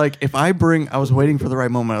 So I was like, I was waiting for the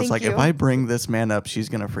right moment. I was Thank like, if you. I bring this man up, she's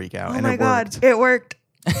gonna freak out, oh and my it god, worked. it worked.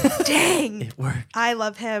 Dang. it worked. I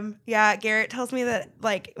love him. Yeah, Garrett tells me that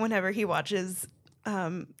like whenever he watches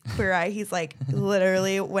Queer Eye, he's like,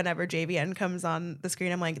 literally, whenever JVN comes on the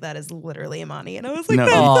screen, I'm like, that is literally Imani. And I was like, No.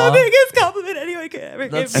 that's Aw. the biggest compliment anyone could ever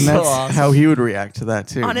give That's me. And so that's awesome. how he would react to that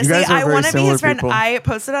too. Honestly, you guys are I very want to be similar his friend. people. I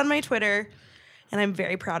posted on my Twitter, and I'm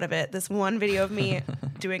very proud of it. This one video of me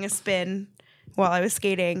doing a spin while I was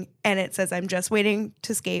skating, and it says, I'm just waiting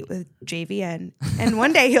to skate with JVN. And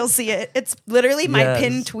one day he'll see it. It's literally my Yes.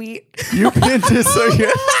 pinned tweet. You pinned it, so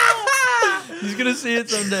you. He's gonna see it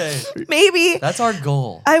someday. Maybe. That's our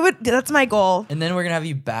goal. That's my goal. And then we're gonna have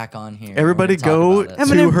you back on here. Everybody We're gonna go talk about I'm it.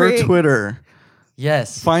 gonna to her bring- Twitter.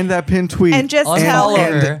 Yes. Find that pinned tweet And just Unfollow tell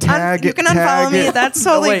him. her. tag You can unfollow me. it. That's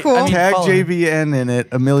totally wait, cool. I mean- Tag follow him. JVN in it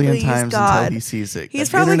a million Please, times God. until he sees it. He's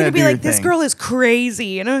Like, probably internet, gonna be do your like, this thing. girl is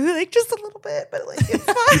crazy. And I'm like, just a little bit, but like, it's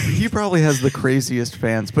fine. He probably has the craziest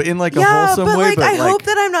fans, but in like a Yeah, wholesome but way. like, But I like, hope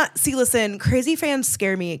that I'm not. See, listen, crazy fans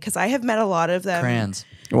scare me because I have met a lot of them. Crayons.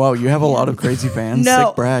 wow, you have a lot of crazy fans. No.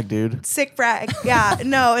 Sick brag, dude. Sick brag. Yeah,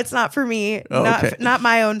 no, it's not for me. Oh, okay. Not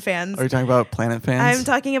my own fans. Are you talking about Planet fans? I'm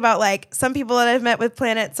talking about like some people that I've met with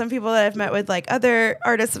Planet, some people that I've met with like other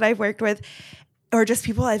artists that I've worked with, or just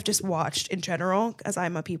people I've just watched in general. As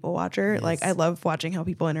I'm a people watcher, like I love watching how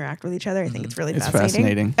people interact with each other. I think it's really It's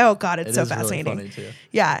fascinating. fascinating. Oh God, it's It so is really fascinating. funny, too.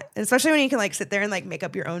 Yeah, and especially when you can like sit there and like make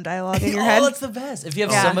up your own dialogue in your Oh, head. that's the best. If you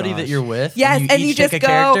have Yeah. somebody Gosh. that you're with, Yes, and you each just pick go. a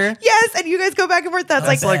character. Yes, and you guys go back and forth. That's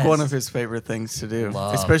That's like like one best. of his favorite things to do,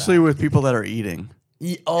 Love especially with people that are eating.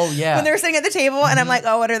 Oh yeah. when they're sitting at the table and I'm like,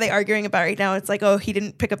 oh, what are they arguing about right now? It's like, oh, he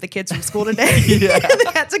didn't pick up the kids from school today. Yeah.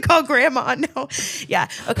 They had to call grandma. No. Yeah.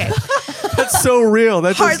 Okay. That's so real.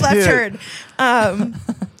 That Hard just left hit. turn.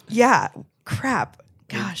 Yeah. Crap.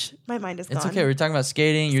 Gosh, my mind is it's gone. okay. We're talking about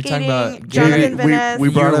skating. You're talking Skating, about Jonathan Gary. Van Ness. We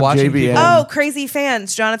brought You're up watching JVN. people- Oh, crazy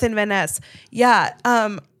fans, Jonathan Van Ness. Yeah.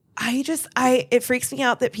 It freaks me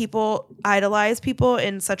out that people idolize people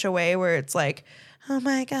in such a way where it's like, oh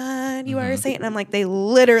my God, you are a saint. And I'm like, they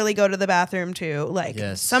literally go to the bathroom too. Like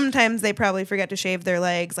Yes. sometimes they probably forget to shave their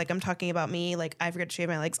legs. Like I'm talking about me. Like I forget to shave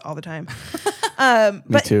my legs all the time. Me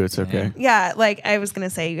But too. It's okay. yeah, like I was gonna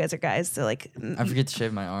say, you guys are guys. So like, I forget to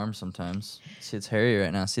shave my arm sometimes. See, it's hairy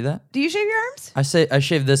right now. See that? do you shave your arms? I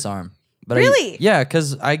shave this arm. But Really? yeah,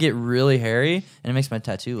 because I get really hairy and it makes my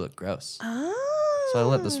tattoo look gross. Oh. So I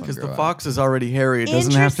let this one Because grow the out. fox is already hairy. It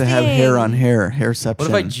doesn't have to have hair on Interesting. hair. Hairception. What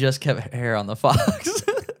if I just kept hair on the fox?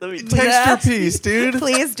 Let me do texture that. piece, dude?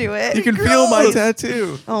 Please do it. You can feel my Gross.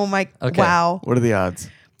 tattoo. Oh my! Okay. Wow. What are the odds?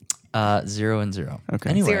 0 and 0. Okay.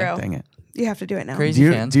 Anyway, Zero. Dang it. You have to do it now. crazy Do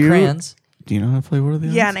you- fans. do you- Crayons. Do you know how to play What Are the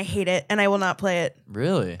Odds? Yeah, and I hate it, and I will not play it.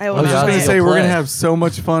 Really? I will I was not. just Odds gonna that say you'll we're gonna play? have so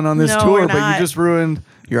much fun on this No, tour, we're but you not. just ruined.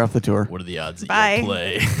 You're off the tour. What are the odds that Bye. you'll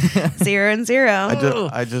play? 0 and 0.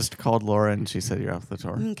 I just called Laura and she said you're off the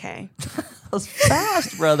tour. Okay, That was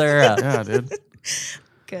fast, brother. Yeah, dude.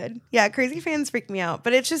 good. Yeah, crazy fans freak me out,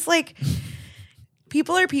 but it's just like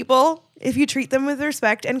people are people. If you treat them with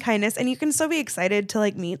respect and kindness, and you can still be excited to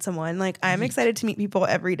like meet someone. Like I'm excited to meet people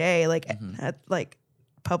every day, like at like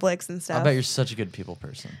Publix and I stuff. bet you're such a good people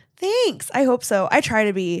person. Thanks. I hope so. I try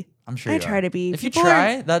to be. I'm sure I you try are. to be. If you People are-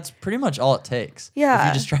 try, that's pretty much all it takes. If Yeah.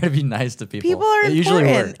 you just try to be nice to people. People are it important, usually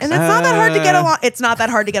works. and it's not that hard to get Uh, along. It's not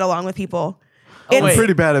that hard to get along with people. I'm wait.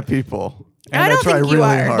 pretty bad at people. And I don't try think you really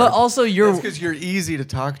are. hard. But also you're because you're easy to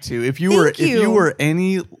talk to. If you Thank were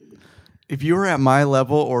you. if you were at my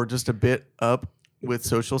level or just a bit up with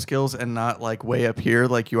social skills and not like way up here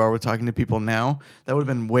like you are with talking to people now, that would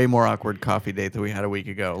have been way more awkward coffee date than we had a week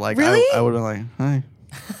ago. Like Really? I would have been like, hi.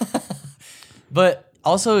 But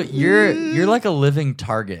also you're like a living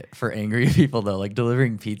target for angry people though, like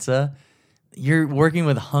delivering pizza. You're working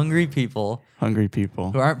with hungry people Hungry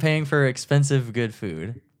people. who aren't paying for expensive good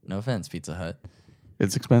food. No offense, Pizza Hut.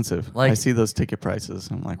 It's expensive. Like- I see those ticket prices.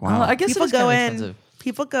 I'm like, Oh, wow. I guess People it is go kinda in. expensive.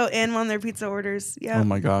 People go in on their pizza orders. Yeah. Oh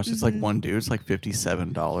my gosh, it's like one dude. It's like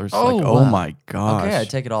 $57. Oh, like, wow. oh my gosh. Okay, I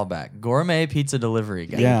take it all back. Gourmet pizza delivery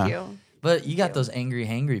guy. Yeah. Thank you. But you got those angry,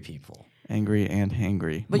 hangry people. Angry and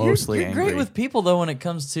hangry. But Mostly you're angry. great with people though when it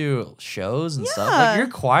comes to shows and stuff. Yeah. Like you're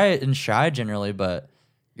quiet and shy generally, but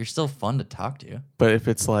you're still fun to talk to. But if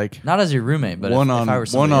it's like Not as your roommate, but one if on I were one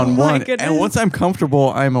somebody on else. my one, goodness. and once I'm comfortable,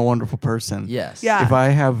 I'm a wonderful person. Yes. Yeah. If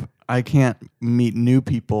I can't meet new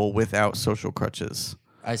people without social crutches.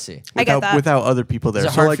 I see. I get Without, that. without other people there.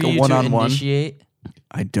 Is it So hard like for a you one to on one. initiate?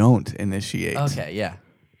 I don't initiate. Okay, yeah.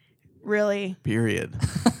 Really? Period.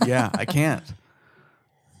 Yeah, I can't.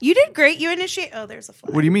 You did great. You initiate. Oh, there's a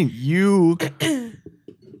flag. What do you mean? You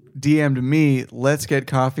DM'd me, let's get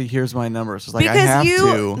coffee, here's my number. So it's like I have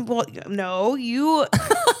to. Well, no, you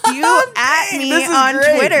at me this is on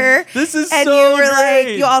great. Twitter. This is and so you were great.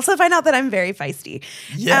 like, you also find out that I'm very feisty.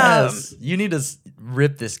 Yes. You need to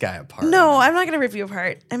rip this guy apart. No, I'm not gonna rip you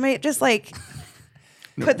apart. I might just like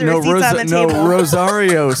put the receipts on the table. No,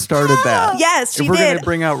 Rosario started that. Yes, she if we're did. gonna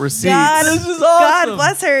bring out receipts, This is God awesome.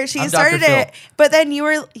 bless her. She I'm started Dr. it. But then you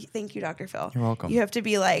were, thank you, Dr. Phil. You're welcome. You have to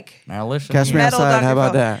be like, Now listen, catch me Metal outside. Dr. How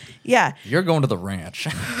about Phil. that? yeah, you're going to the ranch.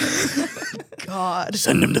 God,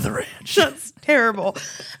 Send him to the ranch. that's terrible.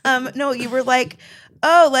 No, you were like,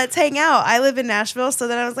 oh, let's hang out. I live in Nashville. So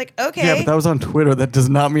then I was like, okay. Yeah, but that was on Twitter. That does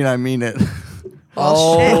not mean I mean it.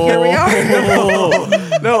 well, shit, here we are.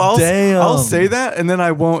 No, Damn. I'll say that and then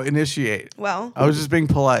I won't initiate. Well, I was just being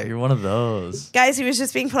polite. You're one of those. guys, he was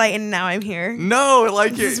just being polite and now I'm here. No,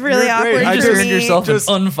 like This is really you're awkward great. for I You for just just me. earned yourself just-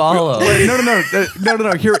 an unfollow. Wait,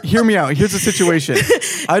 no. Hear me out. Here's the situation.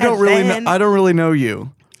 I don't And really then- know. I don't really know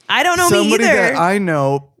you. I don't know Somebody me either. that I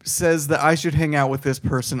know says that I should hang out with this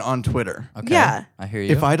person on Twitter. Okay. Yeah. I hear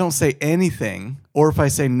you. If I don't say anything, or if I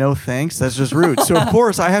say no thanks, that's just rude. So of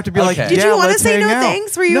course I have to be like, Okay. Did yeah, you want to let's say hang no out.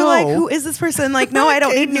 thanks? Were you No. like, who is this person? Like, no, I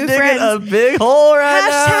don't need new Digging friends. a big hole right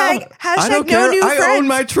now. Hashtag I don't no care. new I friends. own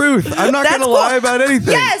my truth. I'm not That's going to cool. lie about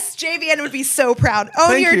anything. Yes, JVN would be so proud. Own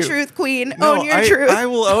Thank your you. truth, queen. No, Own your I, truth. I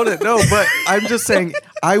will own it. No, but I'm just saying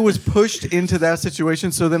I was pushed into that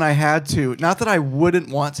situation, so then I had to. Not that I wouldn't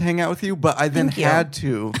want to hang out with you, but I then Thank you. had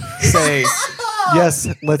to say, yes,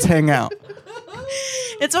 let's hang out.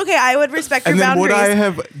 It's okay. I would respect your And then boundaries. would I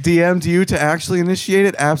have DM'd you to actually initiate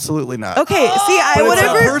it? Absolutely not. Okay, see, I But would it's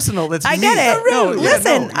have. not personal. That's I me. get it. No, yeah,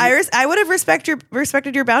 Listen, no. I would have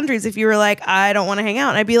respected your boundaries if you were like, I don't want to hang out.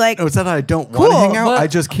 And I'd be like, No, it's not that I don't want Cool, to hang out. but- I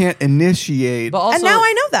just can't initiate. But also, now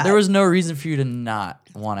I know that. there was no reason for you to not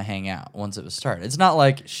want to hang out once it was started. It's not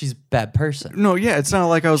like she's a bad person. No, yeah, it's not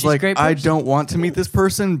like I was She's a like, great I person. don't want to meet this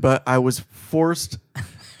person, but I was forced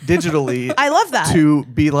digitally I love that. to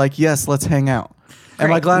be like, yes, let's hang out. Am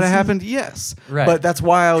I Great. glad it happened? Yes. Right. But that's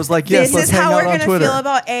why I was like, yes, This let's is hang how out we're on gonna Twitter. feel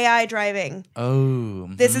about AI driving. Oh.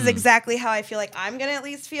 This is exactly how I feel like I'm gonna at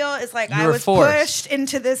least feel. It's like You I were was forced. pushed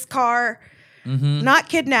into this car, not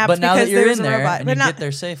kidnapped But now because that you're there's in a there robot. and but you not, get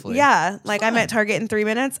there safely. Yeah, like I'm at Target in 3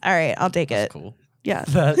 minutes. All right, I'll take it. Cool. Yeah.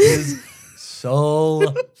 That is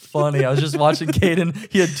so funny. I was just watching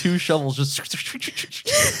Caden. He had 2 shovels just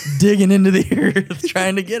digging into the earth,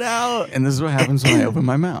 trying to get out. And this is what happens when I open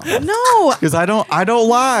my mouth. No, Because I don't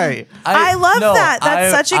lie. I love that.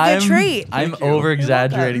 That's such a good I'm- trait. I'm Thank you. over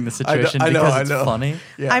exaggerating the situation I know, because I it's know. funny.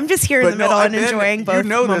 Yeah. I'm just here in the middle and enjoying both You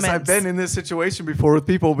know moments. this. I've been in this situation before with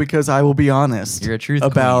people because I will be honest. You're a truth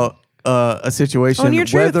about a situation, Own your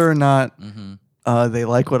truth. whether or not they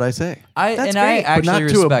like what I say. I That's and I great. But But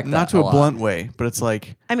actually respect not that to a lot. blunt way, but it's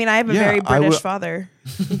like I mean, I have a Yeah, very I British will- father,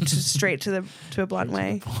 just straight to a blunt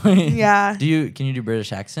way. Yeah, Can you do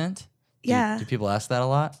British accent? yeah, Do people ask that a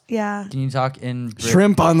lot? yeah. Can you talk in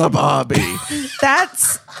shrimp on the bobby.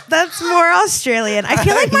 That's more Australian. I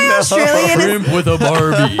feel like my Australian is. Shrimp with a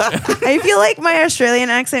Barbie. I feel like my Australian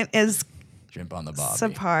accent is Shrimp on the Bobby.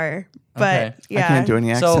 subpar, but Okay. yeah. I can't do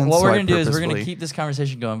any accents. So what we're I gonna do is we're gonna purposefully- keep this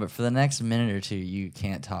conversation going, but for the next minute or two, you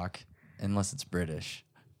can't talk unless it's British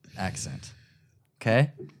accent.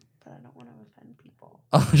 Okay? But I don't want to offend people.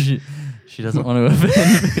 Oh, she doesn't want to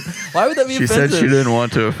offend. Why would that be offensive? didn't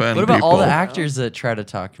want to offend What about all the actors that try to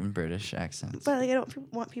talk in British accents? But like, I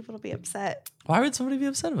don't want people to be upset. Why would somebody be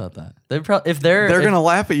upset about that? They probably if they're They're if- gonna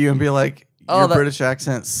laugh at you and be like, Oh, "Your that- British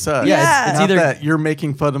accent sucks." Yeah, Yeah. it's Not either that you're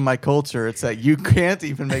making fun of my culture. It's that you can't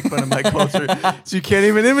even make fun of my culture, so you can't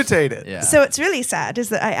even imitate it. yeah. So it's really sad is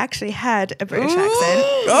that I actually had a British accent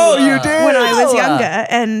Oh, you did. when I was Wow. younger,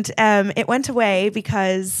 and it went away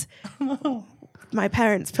because my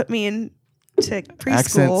parents put me in to Accent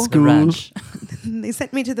preschool. the school. ranch. They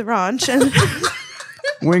sent me to the ranch, and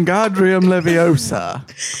Wingardium Leviosa.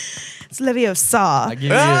 it's Leviosa. I give you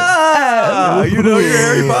Ah, you know your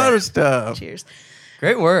Harry Potter stuff. Cheers.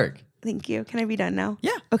 great work. Thank you. Can I be done now?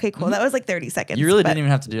 Yeah. Okay, cool. That was like 30 seconds. You really but didn't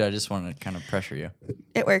even have to do it. I just wanted to kind of pressure you.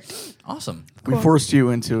 It worked. Awesome. We forced you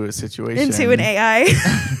into a situation. Into an AI.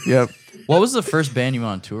 Yep. What was the first band you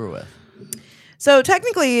went on tour with? So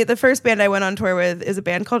technically, the first band I went on tour with is a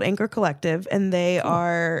band called Anchor Collective, and they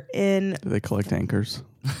are in. They collect anchors.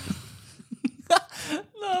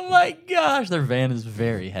 Oh my gosh, their van is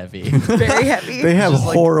very heavy. Very heavy. They have Just,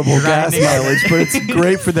 like, horrible gas grinding. mileage, but it's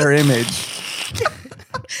great for their image.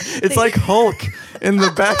 It's like Hulk in the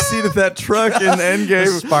backseat of that truck in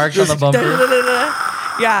Endgame. Sparks on the bumper.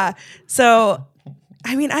 Yeah. So,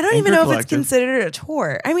 I mean, I don't even Anchor know if it's Collective. considered a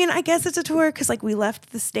tour. I mean, I guess it's a tour because like we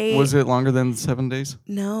left the state. Was it longer than 7 days?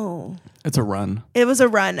 No, It's a run. it was a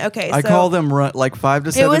run. Okay, I so call them run like 5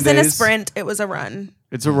 to 7 It was days. in a sprint. It was a run.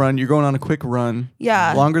 It's a run. You're going on a quick run.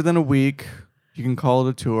 Yeah. Longer than a week. You can call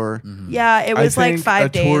it a tour. Yeah, it was I like think 5 a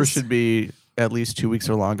days. tour should be at least 2 weeks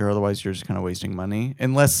or longer. Otherwise, you're just kind of wasting money.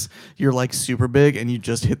 Unless you're like super big and you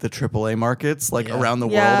just hit the AAA markets like Yeah. around the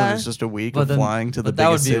world, Yeah. and it's just a week of then- flying to the but that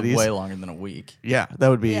would biggest be cities. way longer than a week. Yeah, that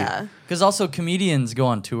would be. Yeah. Because also comedians go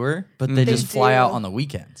on tour, but they just fly do. out on the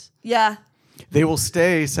weekends. Yeah. They will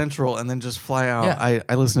stay central and then just fly out. Yeah.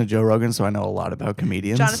 I listen to Joe Rogan, so I know a lot about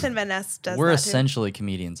comedians. Jonathan Van Ness does We're that too. essentially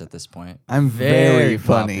comedians at this point. I'm very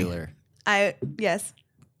funny. popular. Yes.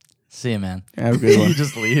 See you, man. Have a good one. You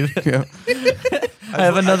just leave. Yeah. I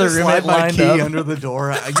have another just roommate slide my lined key up. under the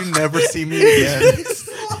door. You never see me again.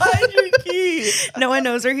 Slide your key. No one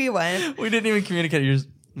knows where he went. We didn't even communicate. You're just,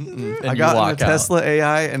 and I you got in walk a out. Tesla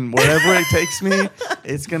AI, and wherever it takes me,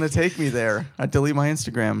 it's gonna take me there. I delete my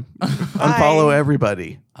Instagram, unfollow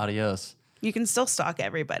everybody. Adios. You can still stalk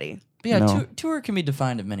everybody. But yeah, No. tour can be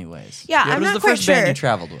defined in many ways. Yeah, What I'm was not the quite first band sure. you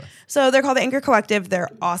traveled with? So they're called the Anchor Collective. They're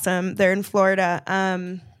awesome. They're in Florida.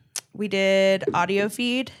 We did audio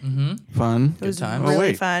feed. Fun. It was time. really Oh,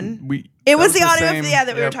 wait. fun. It It was the audio same. feed, that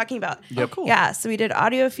we were Yep. talking about. Yep. Cool. Yeah, so we did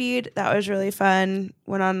audio feed. That was really fun.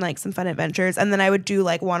 Went on like some fun adventures, and then I would do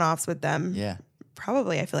like one-offs with them. Yeah.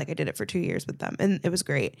 Probably, I feel like I did it for 2 years with them, and it was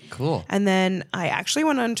great. Cool. And then I actually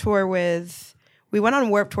went on tour with. We went on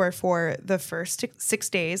Warped Tour for the first 6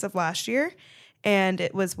 days of last year, and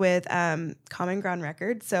it was with Common Ground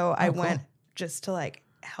Records. So I cool. went just to like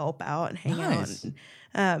help out and hang Nice.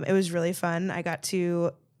 out. It was really fun. I got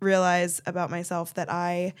to realize about myself that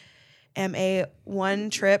I am a one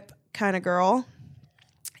trip kind of girl,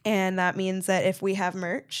 and that means that if we have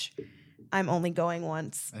merch, I'm only going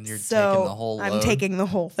once. And you're so taking the whole I'm load? taking the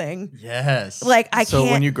whole thing. Yes. Like I So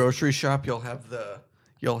can't. when you grocery shop, you'll have the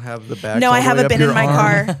bag. No, I have a bin in my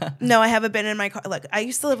arm. car. No, I have a bin in my car. Look, I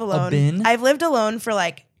used to live alone. bin? I've lived alone for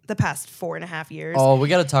like the past 4.5 years. Oh, we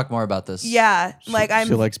got to talk more about this. Yeah, like I'm.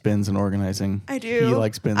 She likes bins and organizing. I do. He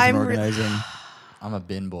likes bins I'm and re- organizing. I'm a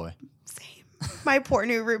bin boy. My poor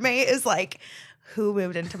new roommate is like, who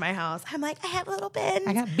moved into my house? I'm like, I have little bins.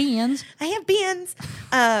 got beans. I have bins.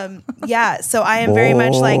 Yeah, so I am very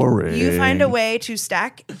much like, you find a Boring. way to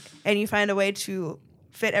stack and you find a way to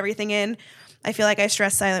fit everything in. I feel like I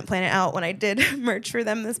stressed Silent Planet out when I did merch for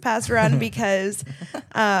them this past run because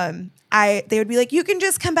they would be like, you can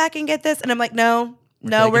just come back and get this. And I'm like, no, we're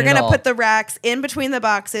taking it going to all. put the racks in between the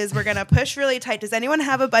boxes. We're going to push really tight. Does anyone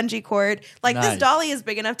have a bungee cord? Like Nice. this dolly is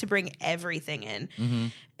big enough to bring everything in.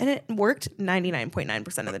 And it worked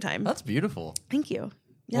 99.9% of the time. That's beautiful. Thank you.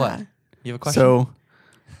 Yeah. What? You have a question? So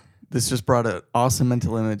this just brought an awesome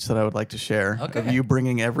mental image that I would like to share of Okay. you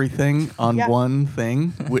bringing everything on Yeah. one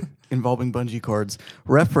thing involving bungee cords.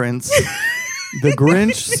 Reference The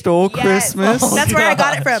Grinch Stole Yes. Christmas That's where I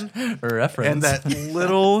got it from. Reference. and that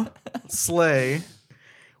little sleigh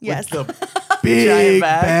Yes. with the big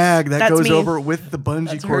bags. bag that That's goes me. over with the bungee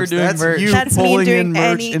That's her cords. doing That's merch. you That's me pulling doing in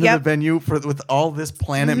merch any- into yep. the venue with all this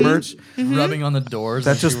Planet merch. rubbing on the doors.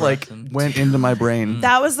 That as just she like walks in. went into my brain.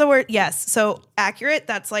 That was the word. Yes. So accurate.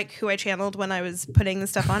 That's like who I channeled when I was putting the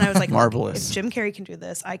stuff on. I was like, Marvelous. If Jim Carrey can do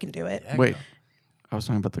this, I can do it. Heck Wait, no. I was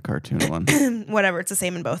talking about the cartoon one. Whatever. It's the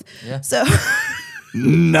same in both. Yeah. So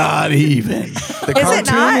Not even. The Is it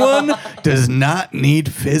cartoon not? one does not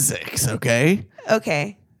need physics, okay?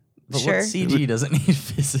 okay. But Sure. what CG doesn't need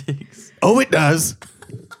physics? Oh, it does.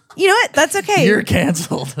 You know what? That's okay. You're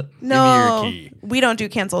canceled. no, Give me your key. we don't do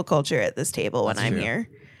cancel culture at this table when That's I'm true. here.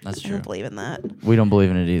 That's I true. don't believe in that. We don't believe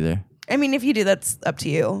in it either. I mean, if you do, that's up to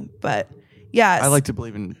you. But yeah, I like to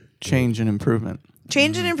believe in change and improvement.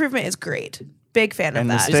 change and improvement is great. Big fan of And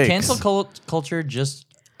that. mistakes. Is cancel culture just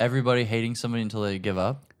everybody hating somebody until they give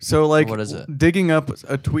up? So, like, What is it? digging up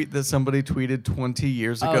a tweet that somebody tweeted 20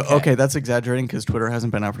 years ago. Okay. Okay, that's exaggerating because Twitter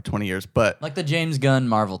hasn't been out for 20 years. But Like the James Gunn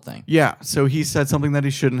Marvel thing. yeah, so he said something that he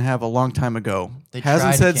shouldn't have a long time ago. They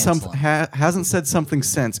Hasn't tried to said cancel him. hasn't said something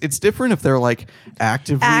since. It's different if they're like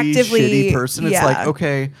actively Actively, shitty person. It's yeah. like,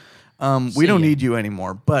 okay, we See don't ya. need you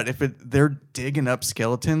anymore. But if they're digging up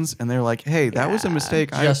skeletons and they're like, hey, that was a Yeah. mistake.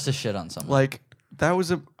 Just to shit on someone. Like that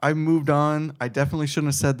was I moved on. I definitely shouldn't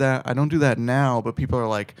have said that. I don't do that now, but people are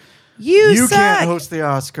like, you you suck. can't host the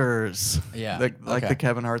Oscars. Yeah, Like okay. the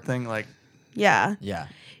Kevin Hart thing. Like Yeah. yeah.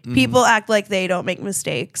 People act like they don't make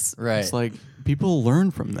mistakes. Right. it's like people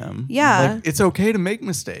learn from them. Yeah. Like, it's okay to make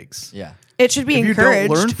mistakes. yeah. It should be If you encouraged.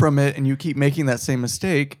 don't learn from it and you keep making that same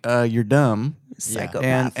mistake, you're dumb.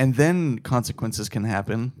 Psychopath. And then consequences can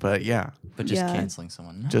happen. But yeah. But just Yeah. canceling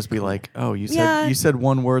someone. No. Just be like, oh, Yeah. you said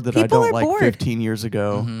one word that I People don't are like bored. 15 years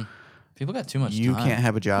ago. People got too much You time. can't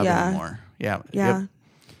have a job Yeah. anymore. Yeah. Yeah. Yep.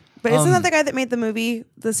 But isn't Um, that the guy that made the movie,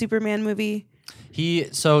 the Superman movie?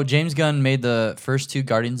 So James Gunn made the first two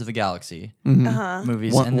Guardians of the Galaxy Uh-huh.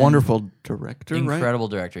 movies. Won- and then wonderful director, right? incredible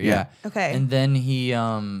director. Yeah. Okay. And then he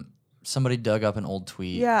somebody dug up an old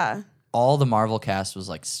tweet. Yeah. All the Marvel cast was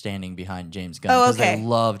like standing behind James Gunn Oh, because okay. they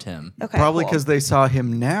loved him. Okay. Probably cool. because they saw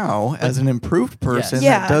him now as an improved person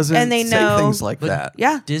Yeah, that doesn't and they say know- things like But that.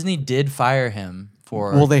 Yeah. Disney did fire him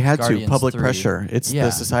for Well, they had Guardians to. Public 3. pressure. It's Yeah.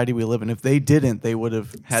 the society we live in. If they didn't, they would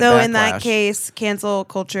have had So backlash. in that case, cancel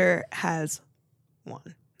culture has won.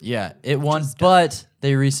 Yeah, it won, but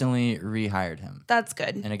they recently rehired him, That's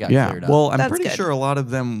good. and it got Yeah. cleared up. Well, I'm That's pretty good. sure a lot of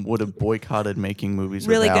them would have boycotted making movies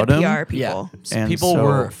Really without good him. PR people. yeah, And people so-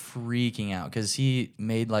 were freaking out because he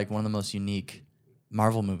made like one of the most unique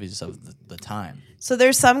Marvel movies of the time. So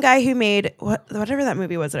there's some guy who made whatever that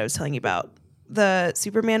movie was that I was telling you about, the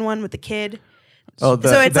Superman one with the kid. Oh, the,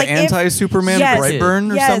 So it's the like if- anti-Superman Yes.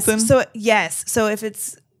 Brightburn or yes. something? So yes. So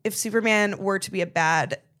if Superman were to be a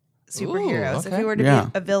bad superhero, so if okay. he were to Yeah.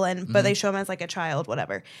 be a villain, but they show him as like a child,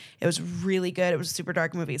 whatever. It was really good. It was a super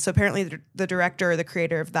dark movie. So apparently the director or the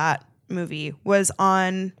creator of that movie was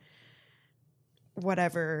on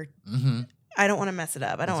whatever. I don't want to mess it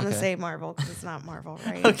up. I don't want to okay. say Marvel because it's not Marvel,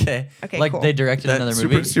 right? Okay, Okay, like cool. they directed That another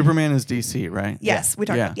Super- movie. Superman is DC, right? Yes, we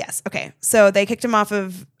talked Yeah. about yes. Okay. So they kicked him off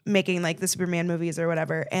of making like the Superman movies or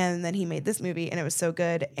whatever, and then he made this movie and it was so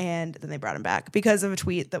good, and then they brought him back because of a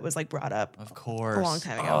tweet that was like brought up. Of course, A long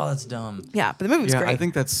time ago. Oh, that's dumb. Yeah, but the movie was Yeah, great. I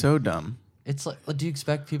think that's so dumb. It's like, do you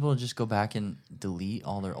expect people to just go back and delete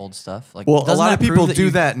all their old stuff? Like, Well, a doesn't lot of that people prove do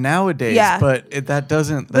you- that nowadays, Yeah. but that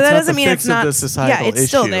doesn't. That's but that not doesn't the mean fix it's not of the societal Yeah, it's issue.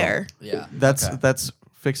 still there. Yeah, That's okay. that's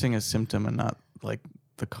fixing a symptom and not like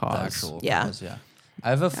the The cause. actual Yeah. cause, yeah. I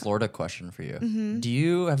have a Florida question for you. Have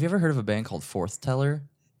you ever heard of a band called Fourth Teller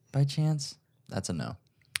by chance? That's a no.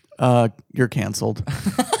 You're canceled.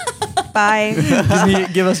 Bye.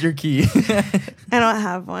 Just give us your key. I don't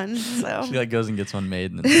have one, so She like goes and gets one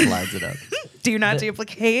made and then slides it up. do not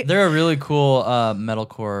duplicate. They're a really cool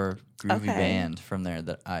metalcore groovy Okay. band from there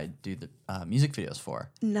that I do the music videos for.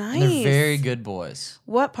 Nice. And they're very good boys.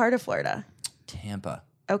 What part of Florida? Tampa.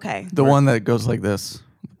 Okay. The one that goes like this.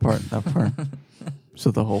 That part. So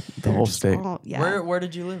the whole state. Yeah. Where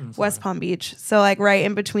did you live in Florida? West Palm Beach. So like right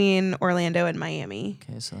in between Orlando and Miami.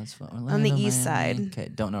 Okay, so that's fun. On the east Miami. side. Okay,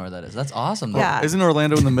 don't know where that is. That's awesome. Though. Yeah. Isn't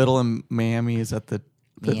Orlando in the middle and Miami is at the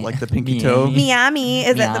like the pinky toe? Miami. Miami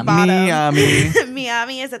is at the Miami. bottom. Miami.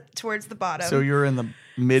 Miami is towards the bottom. So you're in the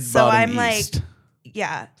mid So bottom I'm east. like,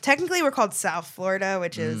 yeah. Technically, we're called South Florida,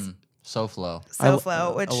 which is SoFlo.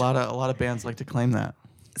 SoFlo, which a lot of bands like to claim that.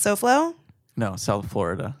 SoFlo. No, South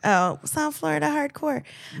Florida. Oh, South Florida hardcore.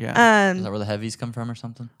 Yeah. Is that where the heavies come from or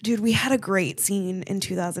something? Dude, we had a great scene in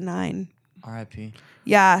 2009. R.I.P.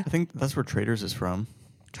 Yeah, I think that's where Traders is from.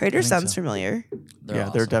 Trader think sounds so. familiar. They're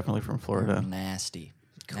awesome. definitely from Florida. Nasty.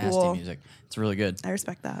 Cool. Nasty music. It's really good. I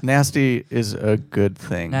respect that. Nasty is a good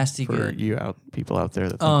thing. Nasty for good. you people out there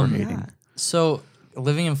that think we're hating. Yeah. So,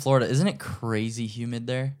 living in Florida, isn't it crazy humid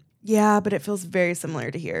there? Yeah, but it feels very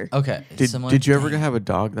similar to here. Okay. Did you ever have a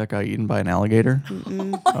dog that got eaten by an alligator?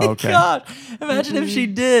 Okay. God, imagine if she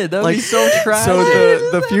did. That would be so tragic. So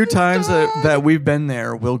the few times that we've been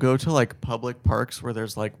there, we'll go to like public parks where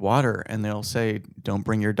there's like water, and they'll say, "Don't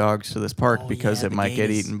bring your dogs to this park because yeah, it the might get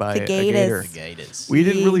gators. eaten by The a gators. gator." Gators. We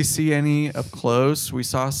didn't really see any up close. We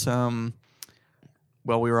saw some.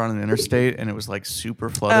 Well, we were on an interstate, and it was like super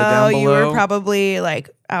flooded Oh, down below. you were probably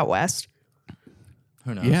like out west.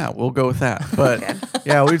 Who knows? Yeah, we'll go with that. But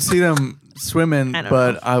yeah, we'd see them swimming, I don't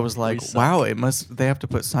but know. I was like, suck. wow, they have to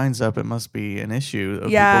put signs up. It must be an issue of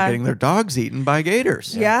Yeah. people getting their dogs eaten by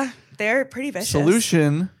gators. Yeah, they're pretty vicious.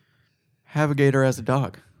 Solution, have a gator as a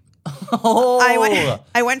dog. Oh.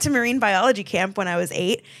 I went to marine biology camp when I was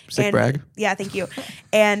 8. Sick and, brag. Yeah, thank you.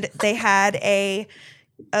 And they had a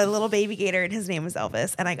little baby gator, and his name was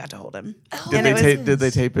Elvis, and I got to hold him. Did And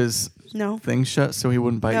they tape his No, thing shut so he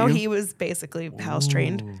wouldn't bite no, you? he was basically house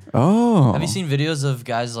trained. Oh. Have you seen videos of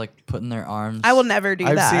guys like putting their arms? I will never do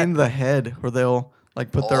I've that. seen the head where they'll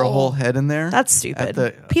like put their whole head in there. That's at stupid.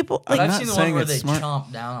 the- People But like I'm I've not seen the one saying where it's they smart.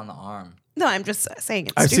 chomp down on the arm. no. I'm just saying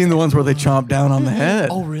it's. I've stupid. seen the ones where they chomp down on the head.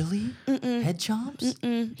 Oh, really? Head chomps? He's-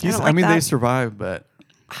 don't I like mean, they that. survive, but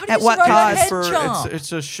How do At you what survive a cost? head for chomp?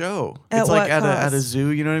 it's a show. At it's like what at a cost? zoo.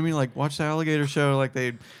 You know what I mean? Like watch the alligator show. Like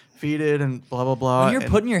they feed it and blah blah blah. When you're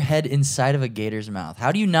and putting your head inside of a gator's mouth,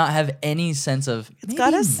 how do you not have any sense of It's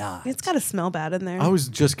gotta. not? It's gotta smell bad in there. I was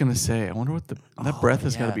just gonna say, I wonder what that breath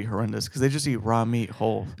has got yeah. to be horrendous because they just eat raw meat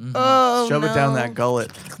whole. oh Shove it down no. that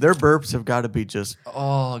gullet. Their burps have got to be just.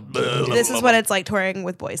 Oh, This is what it's like touring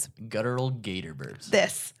with boys. guttural gator burps.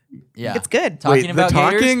 This. Yeah, It's good. Talking Wait, about the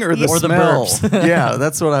talking gators or the the smell? burps? Yeah,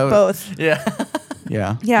 that's what I was. Both. Yeah.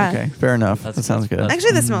 Yeah. Yeah. Okay, fair enough. That's that sounds good. that's-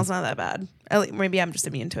 Actually, the smell's not that bad. Maybe I'm just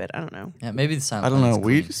immune to it. I don't know. Yeah, maybe the silent I don't know. Planet's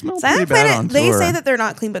We clean. smell Silent pretty bad Planet, on they tour. say that they're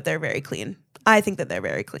not clean, but they're very clean. I think that they're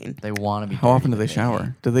very clean. They want to be. How often do dirty, they but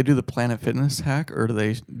shower? Do they do the Planet Fitness hack, or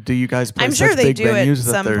do you guys play I'm such sure they big do at venues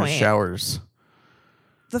that some there's point. showers?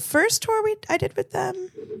 The first tour I did with them,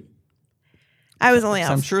 I was only out.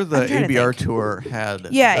 So I'm sure the I'm trying to ABR think. tour had.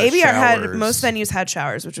 Yeah, the ABR had showers. most venues had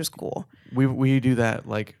showers, which was cool. We do that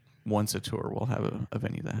like once a tour. We'll have a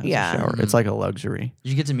venue that has Yeah. a shower. It's like a luxury. Did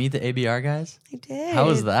you get to meet the ABR guys? I did. How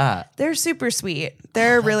was that? They're super sweet.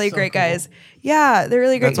 They're really so great cool. guys. Yeah, they're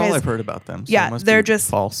really great That's all guys. I've heard about them. So Yeah, it must they're be just-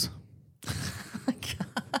 false.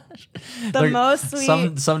 The most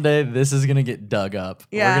sweet. Someday this is gonna get dug up.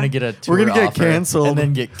 Yeah. We're gonna get a tour We're gonna get offer canceled. and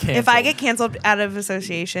then get canceled. If I get canceled out of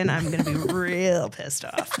association, I'm gonna be real pissed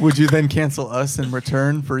off. Would you then cancel us in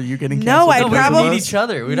return for you getting No, canceled? I'd no, we probably- would need each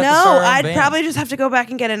other. We'd No, have to start our own I'd band. probably just have to go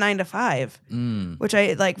back and get a 9 to 5, Mm, which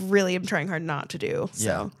I like really am trying hard not to do. yeah.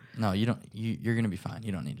 So No, you don't. You're gonna be fine.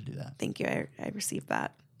 You don't need to do that. thank you. I received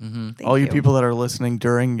that. Mm-hmm. Thank All you people that are listening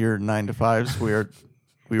during your 9 to 5s, we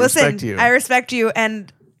Listen, respect you. I respect you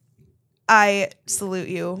and I salute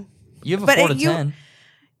you. You have a But 4 to you- 10.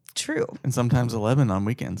 True. and sometimes 11 on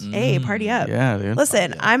weekends. Hey, party up. Yeah, dude.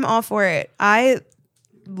 Listen, I'm all for it. I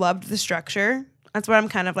loved the structure. That's what I'm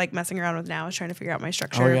kind of like messing around with now, is trying to figure out my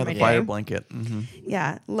structure. Oh of yeah, my the fire day. blanket. Hmm.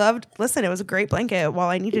 Yeah, loved. Listen, it was a great blanket while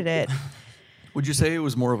I needed it. Would you say it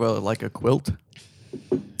was more of a quilt?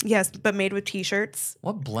 Yes, but made with t-shirts.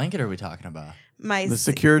 What blanket are we talking about? My The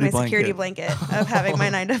security my security blanket of having my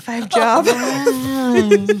 9 to 5 job.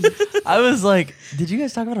 I was like, did you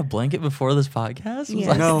guys talk about a blanket before this podcast? I was Yeah.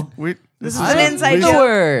 like, No, we. This is I'm an inside the joke.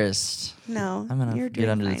 worst. No, I'm gonna you're get doing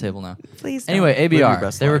under fine. the table now. Please. Don't. Anyway, Live your ABR,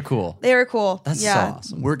 best they were life. cool. they were cool. That's yeah. so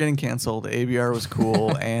awesome. We're getting canceled. ABR was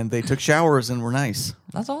cool, and they took showers and were nice.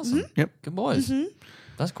 That's awesome. Yep. Good boys.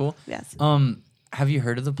 That's cool. Yes. Have you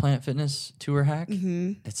heard of the Planet Fitness tour hack?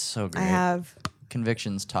 Mm-hmm. It's so great. I have.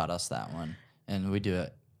 Convictions taught us that one, and we do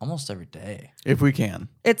it almost every day. If we can.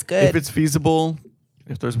 It's good. If it's feasible,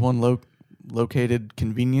 if there's one located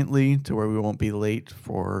conveniently to where we won't be late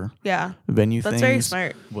for yeah. venue That's things, very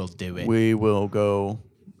smart. We'll do it. we will go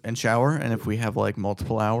and shower. And if we have like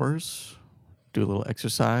multiple hours, do a little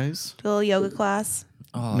exercise. Do a little yoga class.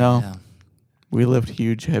 Oh, No. yeah. We lift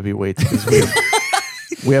huge, heavy weights because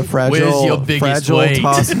we have Where's your fragile, biggest fragile,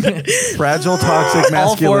 weight? fragile toxic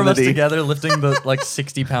All four of us masculinity. together lifting the like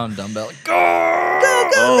 60-pound dumbbell.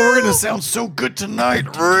 Oh, we're gonna sound so good tonight.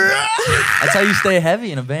 That's how you stay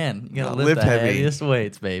heavy in a band. You gotta No, lift lift the heavy. heaviest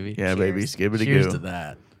weights, baby. Yeah, baby, Cheers. skibbity Cheers goo, to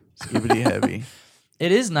that. skibbity heavy.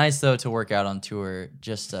 It is nice though to work out on tour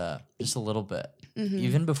just a little bit,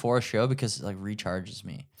 even before a show, because it like recharges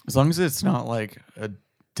me. As long as it's not like a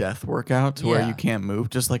death workout to where Yeah. you can't move,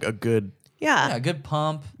 just like a good, Yeah. Yeah, good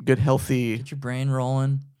pump, healthy. get your brain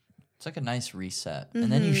rolling. It's like a nice reset,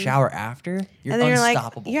 and then you shower after. You're And then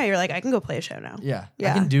unstoppable. you're like, I can go play a show now. yeah, I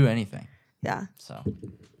Yeah. can do anything. Yeah. So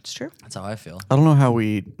It's true. that's how I feel. I don't know how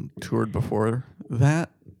we toured before that.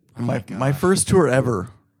 My first tour ever.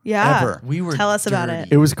 Yeah. Ever. We were. Tell us about dirty.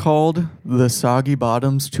 It was called the Soggy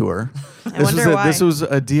Bottoms Tour. wonder why. This was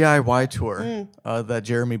a DIY tour that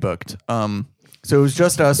Jeremy booked. So it was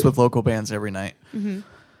just us with local bands every night.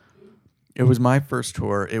 It was my first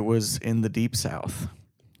tour. It was in the Deep South.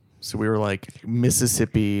 So we were like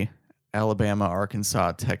Mississippi, Alabama,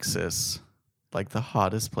 Arkansas, Texas, like the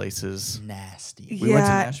hottest places. nasty. We went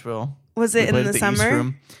to Yeah. Nashville. Was We it in played the at East summer?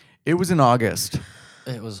 Room. It was in August.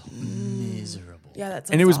 It was miserable. Yeah,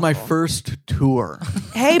 that's And it was my first tour.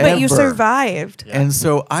 Hey, but you ever. survived. And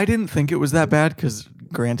so I didn't think it was that bad because,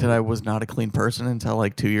 granted, I was not a clean person until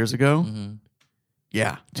like 2 years ago. Mm-hmm.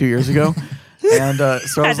 Yeah, 2 years ago. And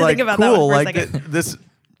so I Had was to like, think about that cool, one for a like second. this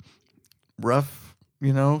rough,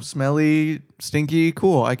 smelly, stinky,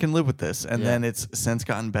 cool. I can live with this. And Yeah. then it's since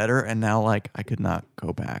gotten better. And now, like, I could not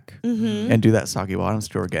go back Mm-hmm. and do that Soggy Bottoms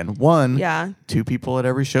tour again. One, Yeah. 2 people at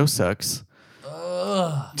every show sucks.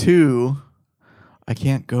 Ugh. 2, I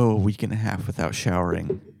can't go a week and a half without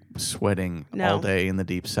showering, sweating No. all day in the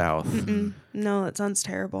Deep South. No, that sounds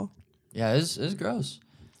terrible. Yeah, it's gross.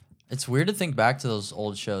 It's weird to think back to those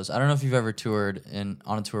old shows. I don't know if you've ever toured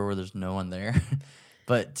on a tour where there's no one there,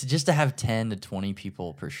 but just to have 10 to 20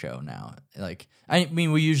 people per show now, like I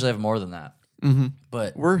mean, we usually have more than that. Mm-hmm.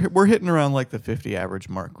 But We're hitting around like the 50 average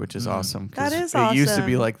mark, which is awesome. 'cause That is it used to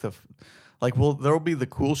be awesome. like there will be the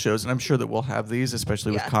cool shows, and I'm sure that we'll have these,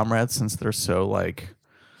 especially with Yeah. comrades, since they're so like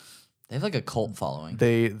they have like a cult following.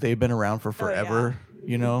 they've been around for Oh, forever.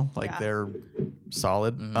 Like Yeah. they're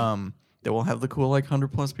solid. They will have the cool like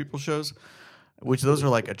 100+ people shows, which those are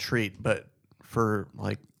like a treat. But for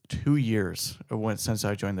like 2 years since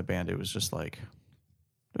I joined the band, it was just like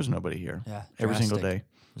there's nobody here. Yeah, every single drastic. day.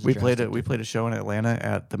 was We played drastic We played a show in Atlanta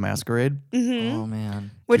at the Masquerade. Mm-hmm. Oh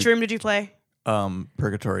man, Which room did you play?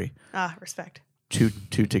 Purgatory. Respect. Two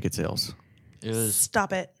ticket sales. It was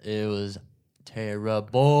Stop it.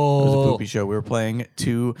 terrible. It was a poopy show. We were playing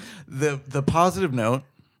to the positive note.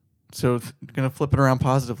 So gonna flip it around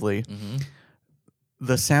positively. Mm-hmm.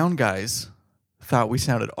 The sound guys thought we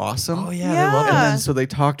sounded awesome. Oh yeah, Yeah. they love And it. then so they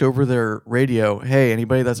talked over their radio, hey,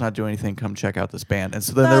 anybody that's not doing anything, come check out this band. And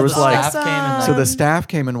so then there That's was like Staff came and, so the like- staff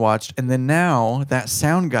came and watched, and then now that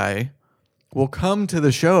sound guy will come to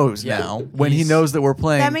the shows Yeah. now when he He's- knows that we're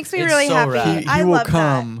playing. That makes me It's really so happy. rad. he I will love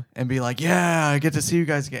come and be like, yeah, I get to see you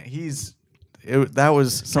guys again. That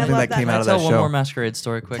was something love that that. came Can I out of Tell that one show. more masquerade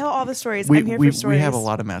story quick. Tell all the stories. we I'm here we, for stories. we have a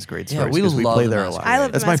lot of masquerade Yeah, stories we because we love play the there a lot. Masquerade. I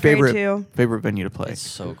love That's the my Masquerade favorite too. favorite venue to play. It's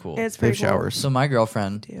so cool. It's They have pretty cool. showers. So my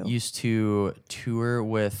girlfriend Do. used to tour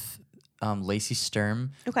with Lacey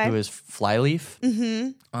Sturm, Okay. who is Flyleaf.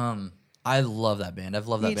 Mm-hmm. I love that band. I've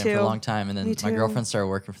loved that Me band for a too. long time. And then Me my too. girlfriend started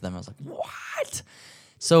working for them. I was like, what?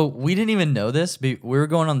 So we didn't even know this, but we were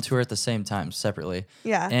going on the tour at the same time, separately.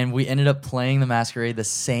 Yeah. And we ended up playing the Masquerade the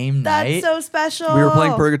same That's night. so special. We were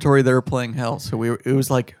playing Purgatory, they were playing Hell, so it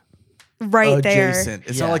was like right there. adjacent.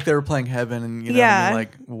 It's Yeah. not like they were playing Heaven and what I Yeah. mean,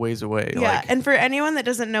 like ways away. Yeah, Like, and for anyone that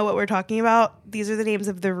doesn't know what we're talking about, these are the names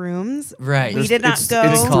of the rooms. Right. We did not it's, go.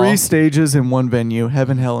 It's Good call. 3 stages in one venue: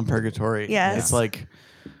 Heaven, Hell, and Purgatory. Yes. It's like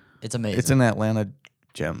It's amazing. it's an Atlanta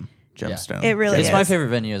gemstone. It really It's is. my favorite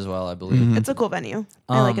venue as well, I believe. Mhm. It's a cool venue.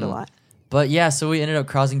 I like it a Um, lot. But yeah, so we ended up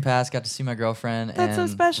crossing paths, got to see my girlfriend. That's so and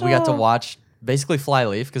We got to special. watch basically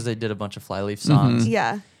Flyleaf because they did a bunch of Flyleaf songs.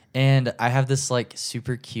 Yeah. And I have this like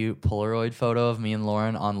super cute Polaroid photo of me and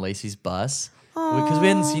Lauren on Lacey's bus because we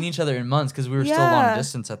hadn't Aw. seen each other in months because we were still Yeah. long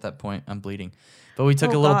distance at that point. I'm bleeding. But we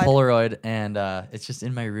took Oh, a little God. Polaroid and it's just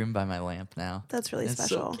in my room by my lamp now. That's really It's so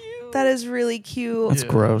special. cute. That is really cute. That's Yeah.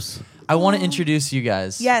 gross. I want to introduce you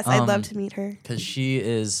guys. Yes, I'd love to meet her. Because she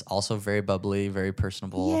is also very bubbly, very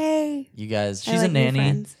personable. Yay. You guys, I she's like a new nanny.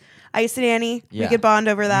 friends. I used to nanny. Yeah. We could bond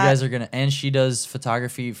over that. You guys are gonna, and she does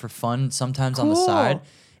photography for fun sometimes on the Cool. side.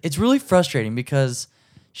 It's really frustrating because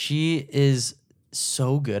she is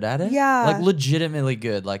so good at it. Yeah. like legitimately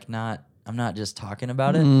good. Like I'm not just talking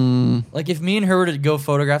about it. Mm, Like if me and her were to go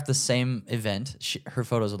photograph the same event, her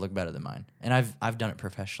photos would look better than mine. And I've done it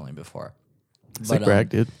professionally before. sick brag,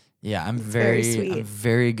 dude. Yeah, I'm very very sweet. I'm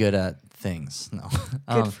very good at things. No,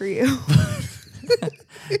 Good for you.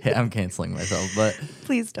 yeah, I'm canceling myself, but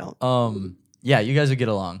Please don't. yeah, you guys would get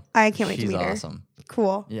along. I can't wait to She's meet her. awesome.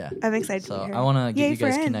 Cool. Yeah. I'm excited to So meet her. I want to get Yay, you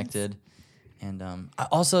guys friends. connected. And I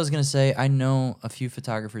also was going to say, I know a few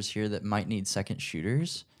photographers here that might need second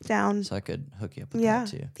shooters. Down. So I could hook you up with Yeah. that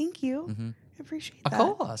too. Thank you. Mm-hmm. I appreciate A that.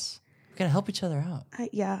 call us. We got to help each other out.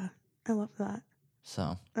 Yeah. I love that.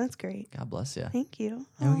 So That's great. God bless you. Thank you.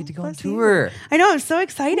 And we Oh, get to go on bless you. tour. I know. I'm so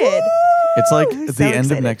excited. It's like I'm the so end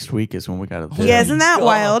excited. of next week is when we got to. Yeah, isn't that gosh.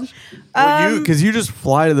 wild? Well, because you just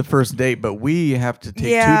fly to the first date, but we have to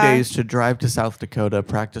take Yeah. 2 days to drive to South Dakota,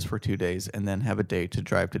 practice for 2 days, and then have a day to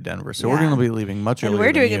drive to Denver. So we're Yeah. going to be leaving much and earlier. we're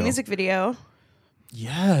than doing you. a music video.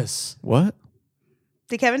 Yes. What?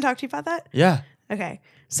 Did Kevin talk to you about that? Yeah. Okay.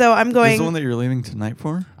 So I'm This is going. the one that you're leaving tonight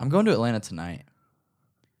for? I'm going to Atlanta tonight.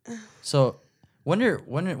 So when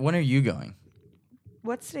are you going?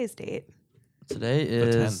 What's today's date? Today